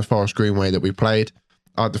ourselves up in the Forest Green way that we played.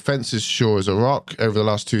 Our defence is sure as a rock. Over the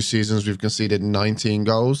last 2 seasons, we've conceded 19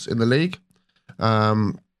 goals in the league.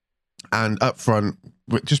 And up front,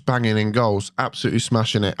 we're just banging in goals, absolutely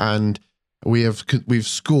smashing it. And we've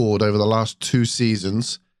scored over the last 2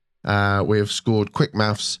 seasons. We have scored, quick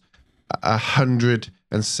maths,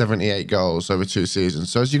 178 goals over 2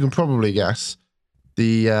 seasons. So as you can probably guess,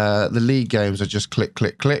 the league games are just click,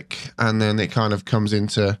 click, click, and then it kind of comes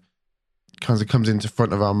into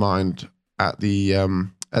front of our mind at the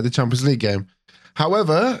Champions League game.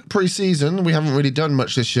 However, pre-season we haven't really done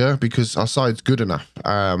much this year because our side's good enough.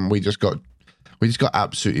 We just got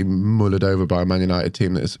absolutely mullered over by a Man United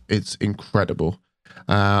team it's incredible.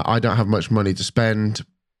 I don't have much money to spend,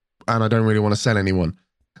 and I don't really want to sell anyone.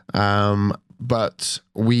 But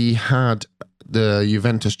we had the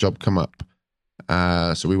Juventus job come up.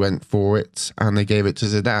 So we went for it, and they gave it to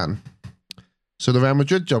Zidane. So the Real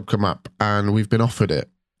Madrid job come up and we've been offered it.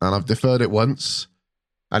 And I've deferred it once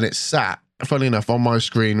and it's sat, funny enough, on my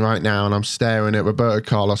screen right now, and I'm staring at Roberto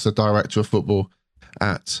Carlos, the director of football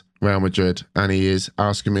at Real Madrid, and he is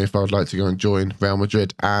asking me if I would like to go and join Real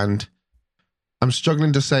Madrid. And I'm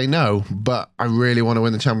struggling to say no, but I really want to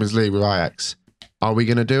win the Champions League with Ajax. Are we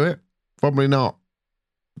going to do it? Probably not.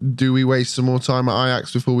 Do we waste some more time at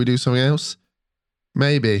Ajax before we do something else?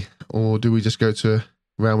 Maybe. Or do we just go to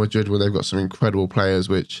Real Madrid where they've got some incredible players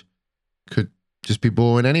which could just be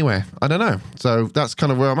boring anyway? I don't know. So that's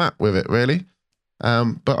kind of where I'm at with it, really.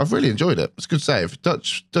 But I've really enjoyed it. It's a good save.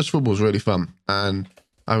 Dutch football is really fun. And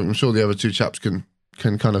I'm sure the other two chaps can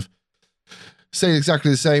kind of say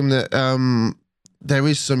exactly the same, that there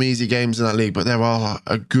is some easy games in that league, but there are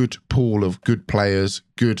a good pool of good players,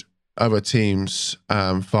 good other teams,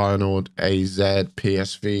 Feyenoord, AZ,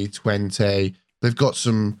 PSV, Twente. They've got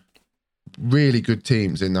some really good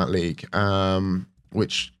teams in that league,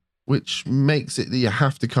 which makes it that you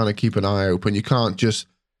have to kind of keep an eye open. You can't just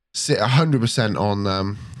sit 100%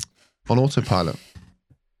 on autopilot.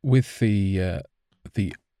 With the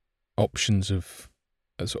options of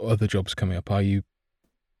sort of other jobs coming up, are you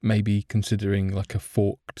maybe considering like a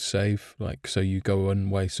forked save, like so you go one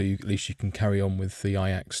way, so at least you can carry on with the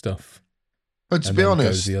Ajax stuff? But to be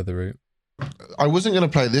honest, go the other route. I wasn't going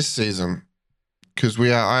to play this season because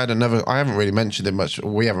I haven't really mentioned it much.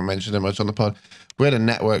 We haven't mentioned it much on the pod. We had a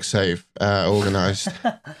network save organised,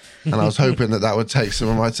 and I was hoping that would take some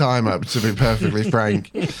of my time up, to be perfectly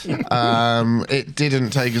frank. It didn't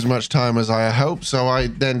take as much time as I hoped, so I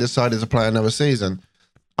then decided to play another season.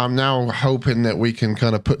 I'm now hoping that we can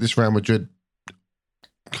kind of put this Real Madrid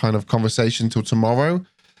kind of conversation till tomorrow,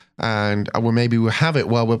 and maybe we'll have it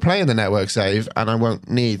while we're playing the network save, and I won't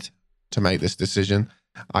need to make this decision.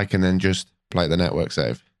 I can then just play the network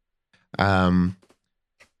save. But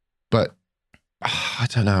I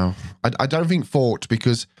don't know. I don't think forked,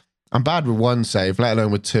 because I'm bad with one save, let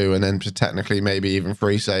alone with two, and then technically maybe even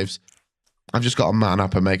three saves. I've just got to man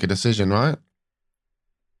up and make a decision, right?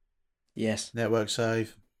 Yes. Network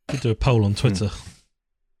save. Could do a poll on Twitter.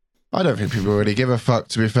 I don't think people really give a fuck,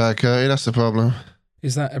 to be fair, Curry. That's the problem.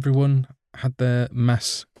 Is that everyone had their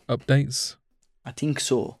mass updates? I think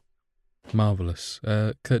so. Marvellous.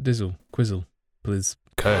 Kurt Dizzle, Quizzle, please.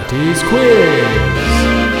 Curtis Quiz!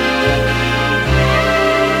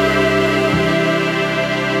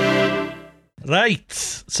 Right.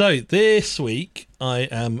 So this week I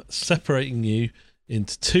am separating you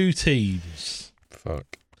into two teams.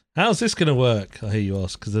 Fuck. How's this going to work? I hear you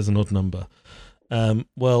ask, because there's an odd number.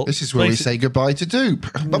 Well, this is where we say goodbye to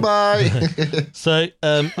Dupe. Bye-bye. So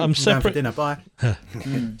I'm Going for dinner, bye.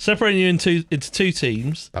 separating you into two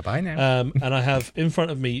teams. Bye-bye now. And I have in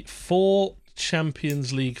front of me 4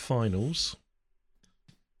 Champions League finals.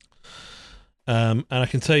 And I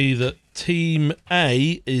can tell you that Team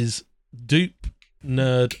A is Dupe,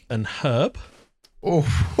 Nerd, and Herb.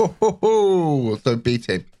 Oh, so beat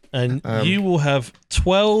him. And you will have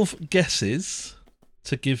 12 guesses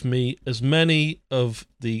to give me as many of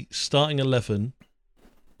the starting 11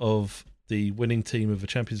 of the winning team of a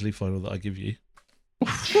Champions League final that I give you.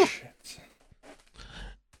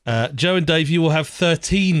 Joe and Dave, you will have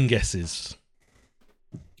 13 guesses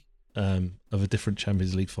of a different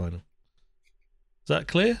Champions League final. Is that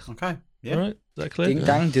clear? Okay. Yeah. All right. Is that clear? Ding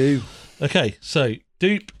dang do. Okay, so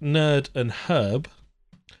Dupe, Nerd, and Herb,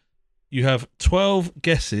 you have 12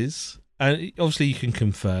 guesses, and obviously you can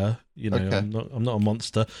confer. You know, Okay. I'm not a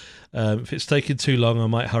monster. If it's taking too long, I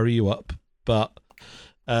might hurry you up. But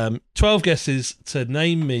 12 guesses to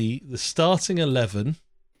name me the starting 11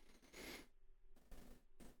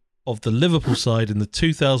 of the Liverpool side in the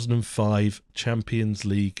 2005 Champions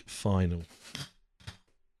League final.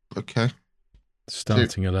 Okay.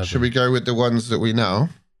 Starting 11. Should we go with the ones that we know?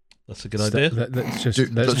 That's a good idea. Let's just.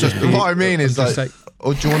 What I mean is, just like,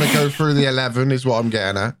 or do you want to go through the 11? Is what I'm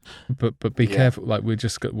getting at. But be careful. Like we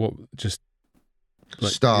just got what just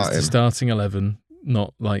like, Starting. it's the starting 11,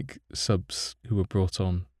 not like subs who were brought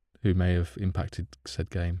on who may have impacted said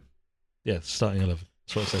game. Yeah, starting 11.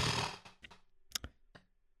 That's what I said.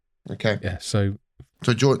 Okay. Yeah. So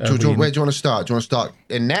So where do you want to start? Do you want to start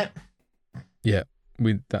in net?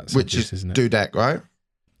 that's Which obvious, is isn't it? Dudek, right?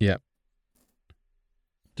 Yeah.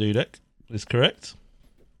 Dudek is correct.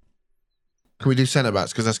 Can we do centre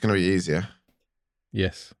backs, because that's going to be easier?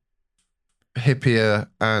 Yes. Hippier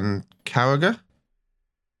and Carragher.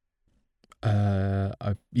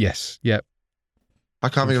 Yes. Yep. I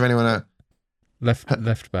can't think of anyone else.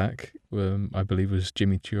 Left back. I believe was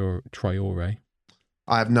Jimmy Traore.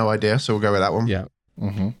 I have no idea, so we'll go with that one. Yeah.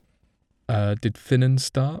 Mm-hmm. Did Finnan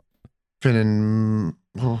start? Finnan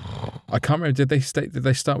I can't remember. Did they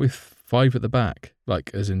start with 5 at the back,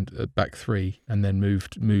 like as in back 3, and then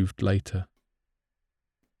moved later?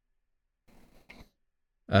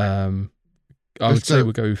 I would say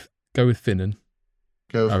we'll go with Finnan.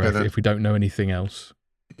 Go with Finnan. If we don't know anything else.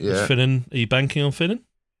 Yeah. Finnan, are you banking on Finnan?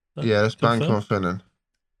 Yeah, let's bank on Finnan.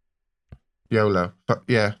 YOLO. But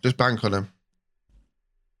yeah, just bank on him.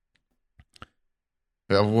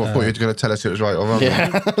 Yeah, I thought you were going to tell us it was right or wrong.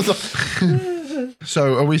 Yeah.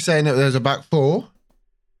 So are we saying that there's a back 4?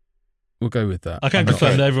 We'll go with that. I can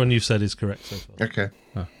confirm that everyone you've said is correct so far. Okay.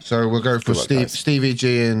 Huh. So we'll go for Good luck, guys. Stevie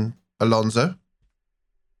G and Alonso.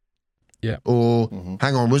 Yeah. Or, Mhm.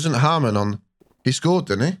 hang on, wasn't Harman on? He scored,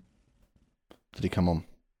 didn't he? Did he come on?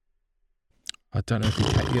 I don't know if he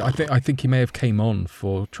came, I think he may have came on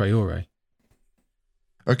for Traore.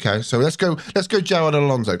 Okay, so let's go Gerrard and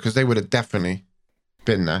Alonso, because they would have definitely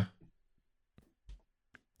been there.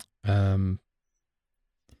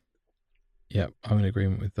 Yeah, I'm in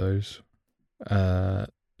agreement with those. What And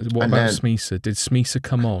about then- Smeesa? Did Smeesa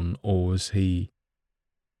come on, or was he?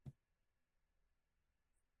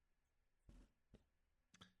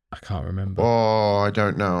 I can't remember. Oh, I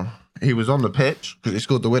don't know. He was on the pitch because he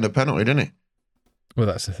scored the winner penalty, didn't he? Well,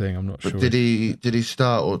 that's the thing. I'm not But sure. did he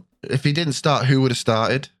start? Or if he didn't start, who would have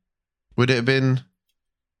started? Would it have been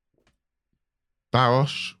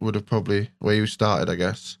Barros? Would have probably where you started, I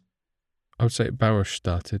guess. I would say Barosh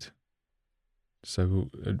started. So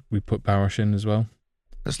we put Barosh in as well.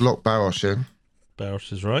 Let's lock Barros in.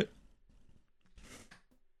 Barros is right.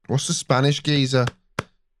 What's the Spanish geezer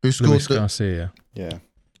who scored? Luis Garcia. Yeah.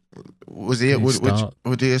 Was he? Did he Would start?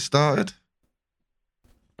 he have started?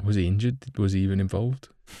 Was he injured? Was he even involved?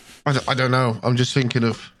 I don't know. I'm just thinking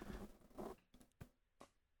of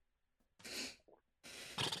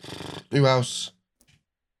who else.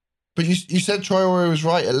 But you said Traore was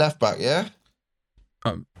right at left back, yeah?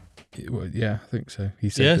 Well, yeah, I think so. He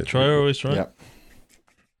said Yeah, that. Traore is right. Yeah.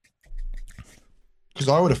 Because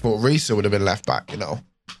I would have thought Risa would have been left back, you know.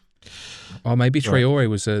 Oh, maybe Traore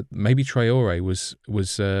was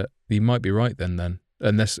he might be right then.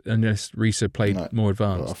 Unless Risa played No. more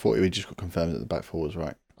Well, I advanced. thought we just got confirmed that the back 4 was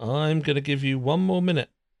right. I'm going to give you 1 more minute.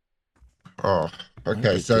 Oh, okay.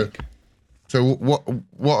 Good So pick.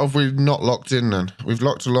 what have we not locked in then? We've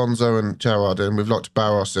locked Alonso and Gerrard in. We've locked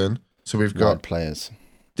Barros in. So we've got. Right players.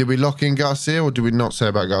 Did we lock in Garcia or did we not say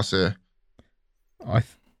about Garcia?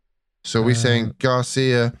 So we're saying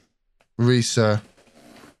Garcia, Risa,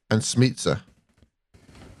 and Smeetsa.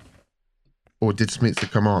 Or did Smeetsa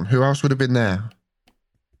come on? Who else would have been there?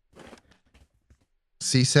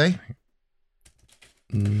 Cisse?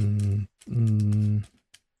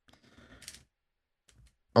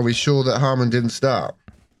 Are we sure that Harman didn't start?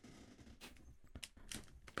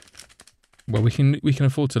 Well, we can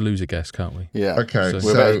afford to lose a guess, can't we? Yeah. Okay, We're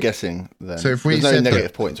so- better guessing then. so if we There's no said that-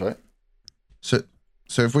 negative points, right?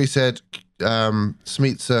 So if we said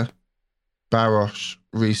Smeetsa, Barros,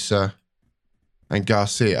 Risa, and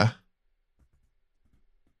Garcia,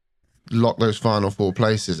 lock those final 4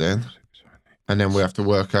 places in, and then we have to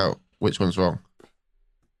work out which one's wrong,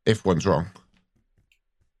 if one's wrong.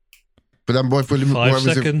 But then, what if 5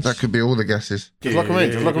 seconds. that could be all the guesses. Just lock 'em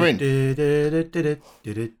in, just lock 'em in. Yeah,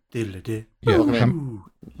 Lock 'em in. Ham-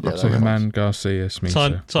 Yeah, so that Haman, Garcia,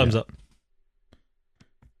 Smeesa. Time's yeah. up.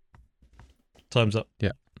 Time's up.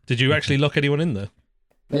 Yeah. Did you actually lock anyone in there?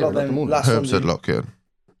 Yeah, lock them all in. last Herb ones said in. lock in.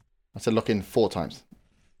 I said lock in 4 times.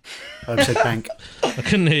 Herb said bank. I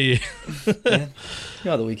couldn't hear you.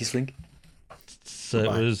 You're the weakest link. So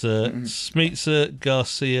it was Smeetsa,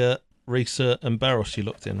 Garcia, Risa, and Barros you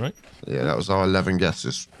locked in, right? Yeah, that was our 11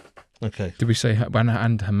 guesses. Okay. Did we say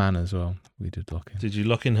and Haman as well? We did lock in. Did you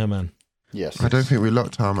lock in Herman? Yes. I don't think we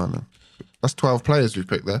locked Harman then. That's 12 players we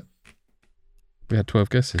picked there. We had 12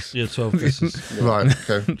 guesses. Yeah, 12 guesses. Right,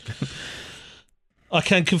 okay. I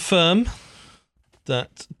can confirm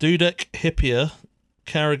that Dudek, Hippier,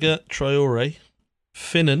 Carragher, Traore,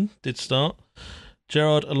 Finnan did start,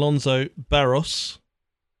 Gerrard, Alonso, Barros,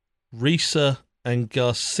 Risa, and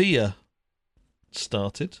Garcia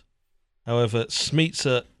started. However,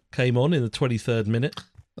 Smeetsa came on in the 23rd minute,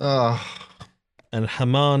 and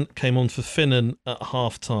Haman came on for Finnan at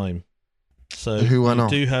half time. So Who went you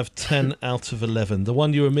off? do have 10 out of 11. The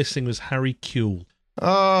one you were missing was Harry Kuehl.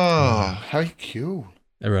 Harry Kuehl.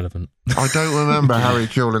 Irrelevant. I don't remember Harry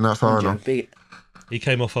Kuehl in that final. Big He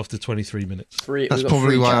came off after 23 minutes. three. That's we've got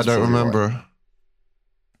probably three why I chances don't for you, right? remember.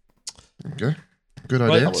 Okay. Good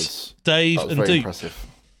Right. idea. That was Dave very and Duke. impressive.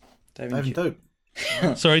 David, David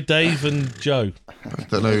Dope. Sorry, Dave and Joe. I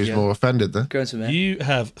don't know who's Yeah. more offended there. Go into me. You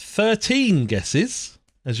have 13 guesses,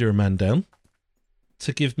 as you're a man down,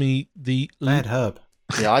 to give me the Bad Herb.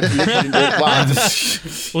 Yeah, I literally didn't do it. Well,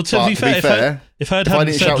 Well, to be fair, if I I hadn't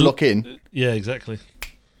didn't said shout lock in, yeah, exactly.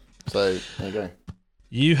 so there you go.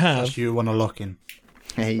 You have Plus you want to lock in.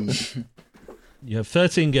 Hey. You have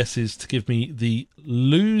 13 guesses to give me the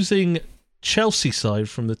losing Chelsea side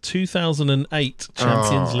from the 2008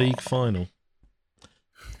 Champions League final.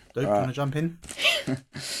 Luke, want to jump in?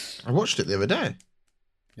 I watched it the other day.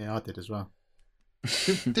 Yeah, I did as well.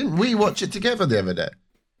 Didn't we watch it together the other day?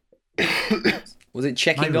 Was it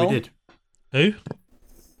checking Maybe goal? we did. Who?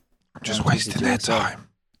 Just wasting their time.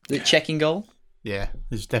 Was it checking goal? Yeah, it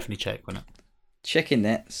was definitely check, wasn't it? Checking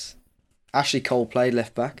nets. Ashley Cole played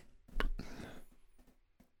left back.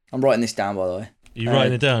 I'm writing this down, by the way. Are you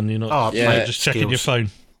writing it down? You're not Oh, yeah, mate, just checking your phone.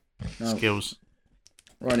 No, skills.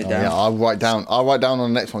 writing it Oh, down. yeah, I'll write down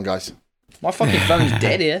on the next one, guys. My fucking phone's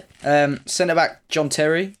dead here. Centre back John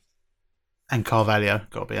Terry, And Carvalho,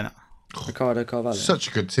 got to be in it. Ricardo Carvalho. Such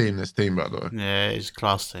a good team, this team, by the way. Yeah, it's a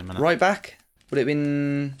class team, isn't it? Right back, would it have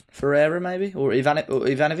been Ferreira maybe or Ivanovic? Was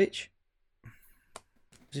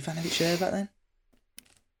Ivanovic there back then?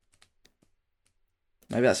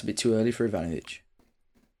 Maybe that's a bit too early for Ivanovic.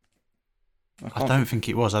 I don't think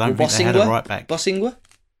it was. I don't Or think they had a Bossingwa? right back. Bossingwa?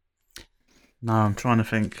 No, I'm trying to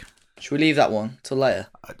think. Should we leave that one till later?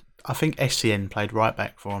 I think SCN played right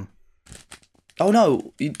back for him. Oh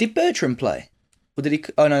no, did Bertrand play? Or did he?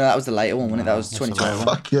 Oh no, that was the later one, wasn't it? That was that's the 2021.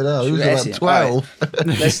 Fuck you know, he was Should we about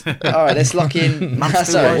Essien? 12. All right, let's lock in. Munster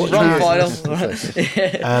Sorry, watch. wrong No. final.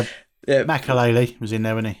 Uh, Yeah. Makalele was in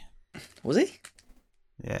there, wasn't Was he? he?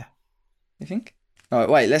 Yeah. You think? All right,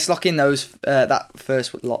 wait. Let's lock in those that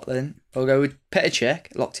first lot then. We'll go with Petr Cech,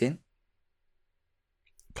 locked in.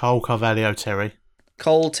 Cole, Carvalho, Terry.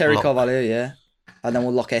 Cole, Terry Lock. Carvalho, yeah. And then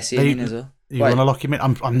we'll lock Essien in as well. You Wait. want to lock him in?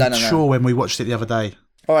 I'm No. sure when we watched it the other day.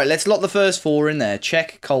 All right, let's lock the first four in there.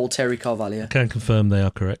 Cech, Cole, Terry Carvalho. I can confirm they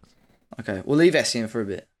are correct. Okay, we'll leave Essien for a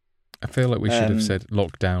bit. I feel like we should have Um, said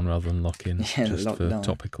lock down rather than lock in, Yeah, just lock for down.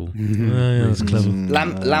 topical. Oh, yeah, that's clever.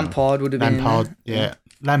 Lampard would have been in Lampard, there. yeah.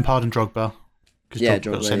 Lampard and Drogba. Because Yeah, Drogba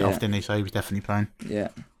got Drogba, sent yeah. off, didn't he? So he was definitely playing. Yeah.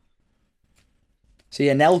 So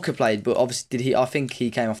yeah, Nelka played, but obviously did he? I think he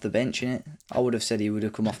came off the bench in it. I would have said he would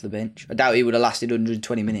have come off the bench. I doubt he would have lasted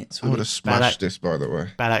 120 minutes. I would Would have he? smashed this, by the way.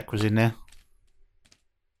 Balak was in there.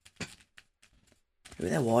 Were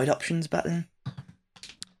there wide options back then?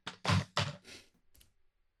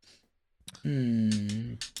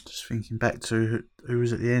 Just thinking back to who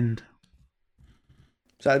was at the end.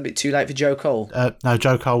 Was that a bit too late for Joe Cole? No,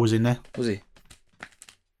 Joe Cole was in there. Was he?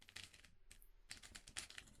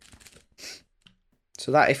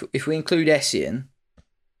 So that if we include Essien,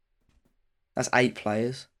 that's 8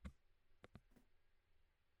 players.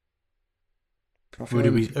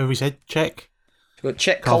 Who we said? Check. We've got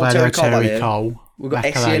Cech, Cole, Carvalho, Terry Carvalho. Cole. We've got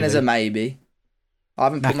Makelele. Essien as a maybe. I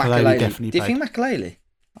haven't put Makelele Makelele. definitely Do you think played. Makelele?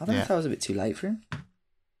 I don't know Yeah. if that was a bit too late for him.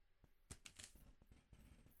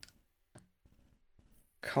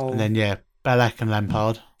 Cole. And then, yeah, Balak and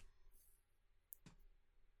Lampard.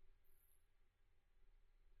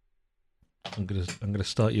 I'm gonna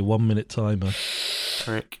start your 1 minute timer.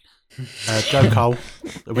 Correct. Joe Cole.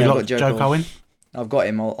 Have we Yeah, I've locked got Joe Joe Cole. Cole in? I've got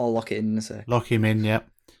him. I'll lock it in a sec. Lock him in, yeah.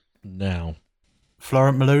 Now.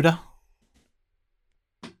 Florent Malouda.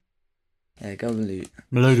 Yeah, go with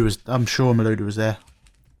Luke. I'm sure Malouda was there.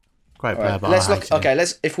 Great player, Alright, but let's I look. hated him. Okay,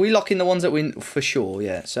 if we lock in the ones that win for sure,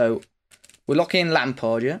 yeah. So we're locking in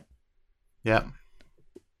Lampard, yeah. Yeah.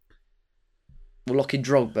 We're locking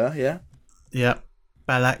Drogba, yeah. Yeah.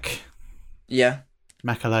 Balak, Yeah.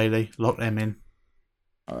 Makelele, lock them in.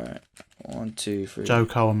 All right. 1, 2, 3. Joe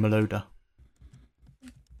Cole and Malouda.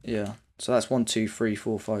 Yeah. So that's 1, 2, 3,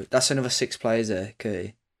 4, 5. That's another 6 players there,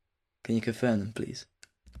 Curry. Can you confirm them, please?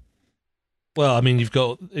 Well, I mean, you've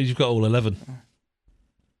got all 11.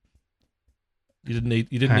 You didn't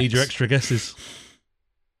need your Hacks. extra guesses.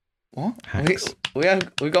 What? Hacks. We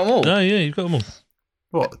got them all. No, yeah, you've got them all.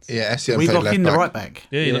 What? Yeah, SCM we played lock left in the back. right back.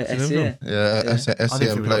 Yeah, you Yeah, looked at them. yeah. Yeah, Yeah. I didn't SCM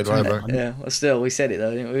think we played locked right in back. it. Yeah. Well, still, we said it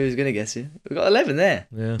though. Didn't we? We was gonna guess it. We got 11 there.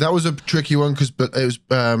 Yeah. That was a tricky one because it was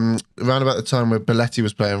around about the time where Belletti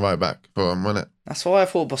was playing right back for him, wasn't it? That's why I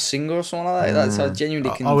thought Bosinga or something like that. That's I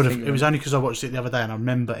genuinely can. I would have. think It was of only because I watched it the other day and I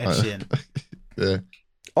remember Essien. Yeah.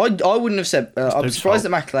 I wouldn't have said. I'm Duke's surprised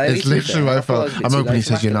fault. that Makelele. It's literally my fault. I'm hoping he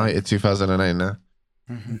says United. United 2008 now.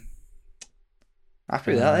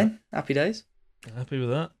 Happy with that then. Happy days. Happy with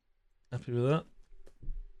that.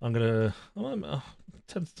 I'm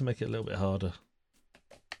tempted to make it a little bit harder.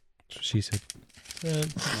 That's what she said.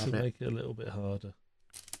 To make it a little bit harder.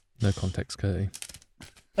 No context, Curty.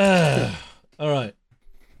 All right.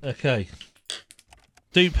 Okay.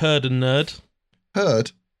 Dupe, Herd, and Nerd.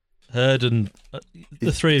 Heard? Herd and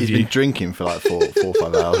the three of He's you. been drinking for like 4 or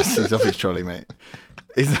 5 hours. He's off his trolley, mate.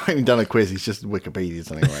 He's not even done a quiz. He's just Wikipedia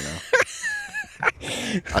something right now.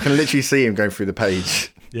 I can literally see him going through the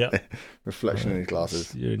page. Yeah. Reflection in his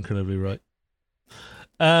glasses. You're incredibly right.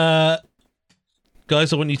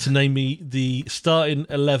 Guys, I want you to name me the starting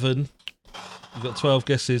 11. You've got 12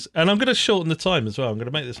 guesses. And I'm going to shorten the time as well. I'm going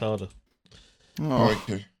to make this harder. Oh,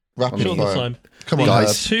 Okay. Rapid Shorten the fire. time. Come on,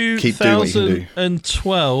 Guys. Herb. Keep doing what you can do.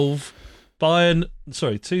 2012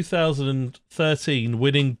 2013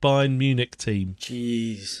 winning Bayern Munich team.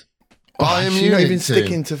 Jeez. Bayern you're not Munich even team.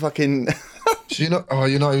 sticking to fucking... So you're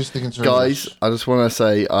not even sticking to Guys, English. I just want to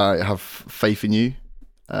say I have faith in you.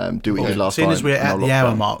 Do what you did last Seeing time. as we're and at I'll the lock hour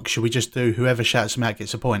down. mark, should we just do whoever shouts them out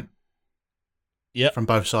gets a point? Yep. From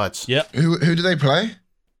both sides. Yep. Who do they play?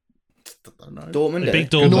 Dortmund. Big eh?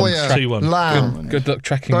 Dortmund. Neuer, 2-1. Lamb, Good luck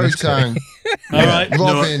tracking this. Boateng, All right.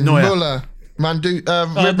 Robin, Neuer. Muller, Ribery.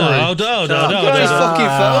 No. Got his fucking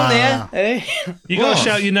phone there. Eh? You got What? to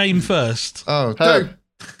shout your name first. Oh, Herb.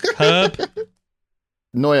 dope. Herb.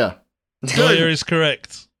 Neuer. Neuer is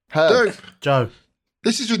correct. Herb. Dope. Joe.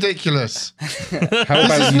 This is ridiculous. How This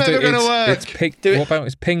about is you never do gonna it's, work. it's ping, Do it. What about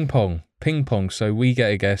it's ping pong? Ping pong. So we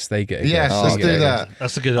get a guess, they get a Yes, guess. Oh, let's we do get a that.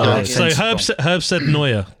 That's a good Oh, idea. okay. So Herb said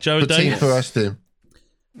Neuer. Joe and The team Dave. for us team.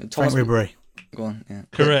 Frank Thomas, Ribery. go on. Yeah.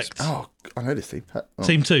 Correct. Oh, I know this team. Oh.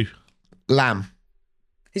 Team 2. Lamb.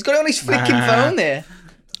 He's got it on his flicking phone there.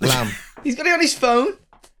 Lamb. He's got it on his phone.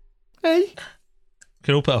 Hey.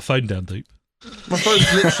 Can all put our phone down, Dupe. My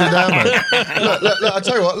phone's literally down, mate. Look, I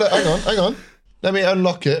tell you what, look, hang on. Let me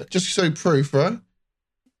unlock it, just so proof, right?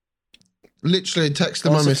 Literally text to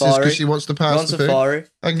Go my on missus Safari. because she wants to Go on pass the thing. Safari.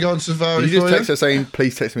 I can go on Safari Did you for just text you. her saying,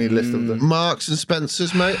 please text me a list of them? Marks and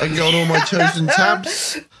Spencer's, mate. I can go on all my chosen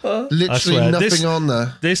tabs. Literally swear, nothing this- on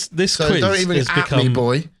there. This So quiz don't even has at become. me,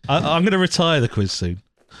 boy. I'm going to retire the quiz soon.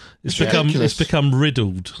 It's ridiculous. become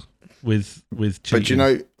riddled with cheating. But you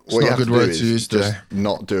know what not you a have good to do word is to use just today.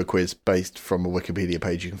 not do a quiz based from a Wikipedia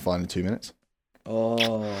page you can find in 2 minutes. Oh.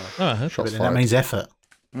 Oh, I heard. Shots But then that fired. means effort.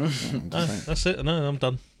 I'm just Oh, saying. that's it. No, I'm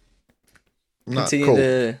done. No. Continue cool.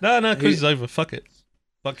 the. No, quiz is over. Fuck it.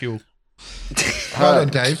 Fuck you all. Well done,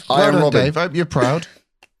 Herb. Dave. I Well am done, Robin. Dave. Hope you're proud.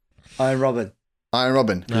 Iron Robin. Iron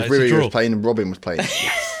Robin. No, Because it's a Riri draw. was playing and Robin was playing.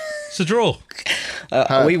 It's a draw.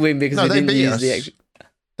 Herb. We win because No, we they didn't beat use us. the extra.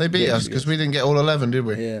 They beat Yeah, us because we didn't get all 11, did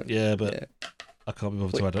we? Yeah. Yeah, but Yeah. I can't be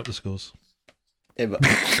bothered to add up the scores. Yeah, but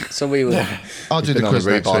so we win. I'll do been the on a quiz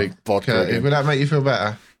really next bad week. vodka Curtis. again. Would that make you feel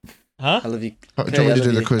better? Huh? I love you. Do you want Yeah, me I to do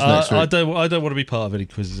love the you. quiz next I week? don't want to be part of any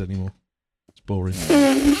quizzes anymore. It's boring.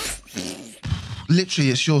 Literally,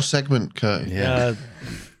 it's your segment, Curtis. Yeah.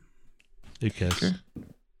 Who cares? Okay.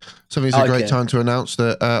 So it's a great Okay. time to announce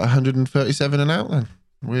that 137 and out then.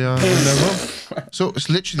 We are in no wrong. So it's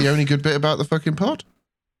literally the only good bit about the fucking pod.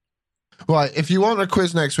 Right, if you want a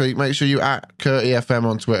quiz next week, make sure you at Curty FM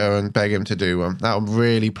on Twitter and beg him to do one. That'll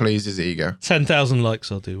really please his ego. 10,000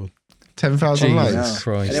 likes, I'll do one. 10,000 Jesus likes. Yeah.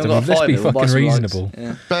 Christ. I Anyone mean, got a let's be fiver? We'll buy fucking some likes. reasonable.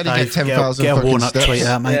 Yeah. Better get Dave, 10,000 get a fucking Warnock steps. tweet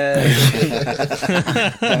out, mate.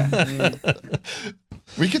 Yeah.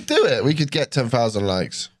 We could do it. We could get 10,000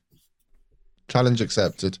 likes. Challenge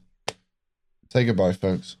accepted. Say goodbye,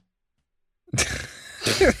 folks.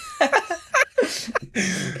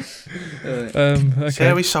 Okay. See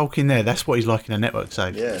how he's sulking there? That's what he's like in a network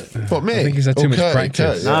save. Yeah. What, me? I think he's had Or too much Curtis?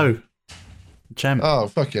 practice. Curtis? No. Champ. Oh,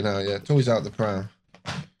 fucking hell, yeah. It's always out the pram.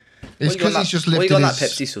 It's What you got because on he's just what you lifted got on that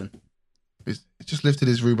his... Pepsi, son? He's just lifted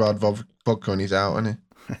his rhubarb vodka and he's out, isn't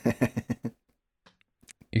he?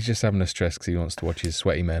 He's just having a stress because he wants to watch his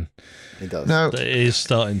sweaty men. He does. No, It is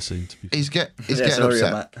starting soon to be. he's Yeah, getting sorry,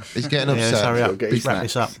 upset. Matt. He's getting Yeah, upset hurry He'll up. get his Wrap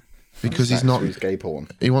this up. snacks. because he's Snacks not. for his gay porn.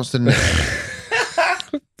 He wants to.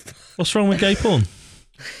 What's wrong with gay porn?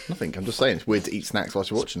 Nothing. I'm just saying it's weird to eat snacks whilst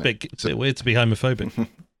you're watching it. It's a bit weird to be homophobic.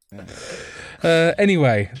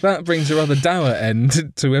 Anyway, that brings a rather dour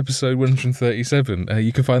end to episode 137.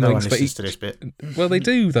 You can find No one links for listens each. to this bit. Well, they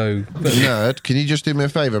do though. But Nerd, can you just do me a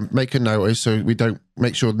favour? Make a notice so we don't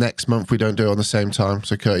make sure next month we don't do it on the same time,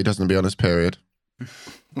 so Curtie doesn't be on his period.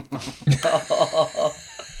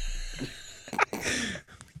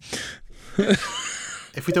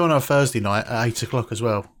 If we do it on a Thursday night at 8 o'clock as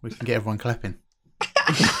well, we can get everyone clapping.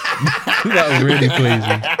 that was really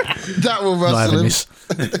pleasing. That will Not having rustle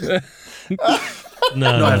him. this.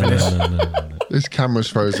 No, having no, this. no, no, no, His camera's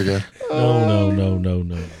froze again. no.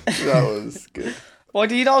 That was good. Why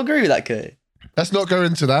do you not agree with that, Kurt? Let's not go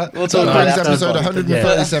into that. We'll That talk about brings it after episode the pod.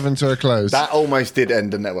 137 to a close. That almost did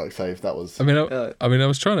end the network save. That was. I mean, I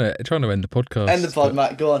was trying to end the podcast. End the pod, but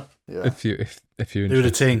Matt. Go on. Yeah. If you Do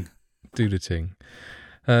the ting. do the ting.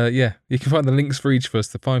 Yeah, you can find the links for each of us,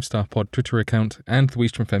 the 5-Star Pod Twitter account and the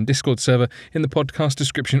Weestream FM Discord server in the podcast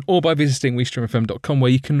description, or by visiting weestreamfm.com,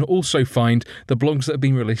 where you can also find the blogs that have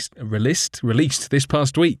been released this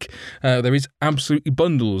past week. There is absolutely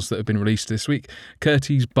bundles that have been released this week.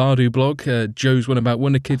 Curtie's Bardu blog, Joe's one about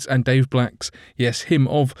Wonder Kids, and Dave Black's, yes, him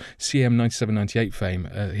of CM 9798 fame,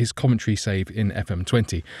 his commentary save in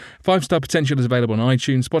FM20. 5-Star Potential is available on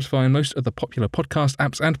iTunes, Spotify, and most of the popular podcast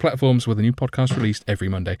apps and platforms, with a new podcast released every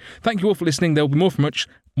Monday. Thank you all for listening. There will be more from us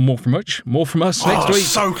next week.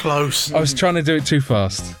 So close. I was trying to do it too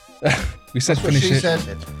fast. We said finish it.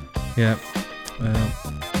 Said. Yeah.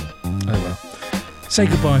 Oh well. Say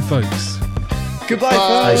goodbye, folks. Goodbye,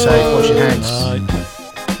 folks. Stay safe. Wash your hands. Bye.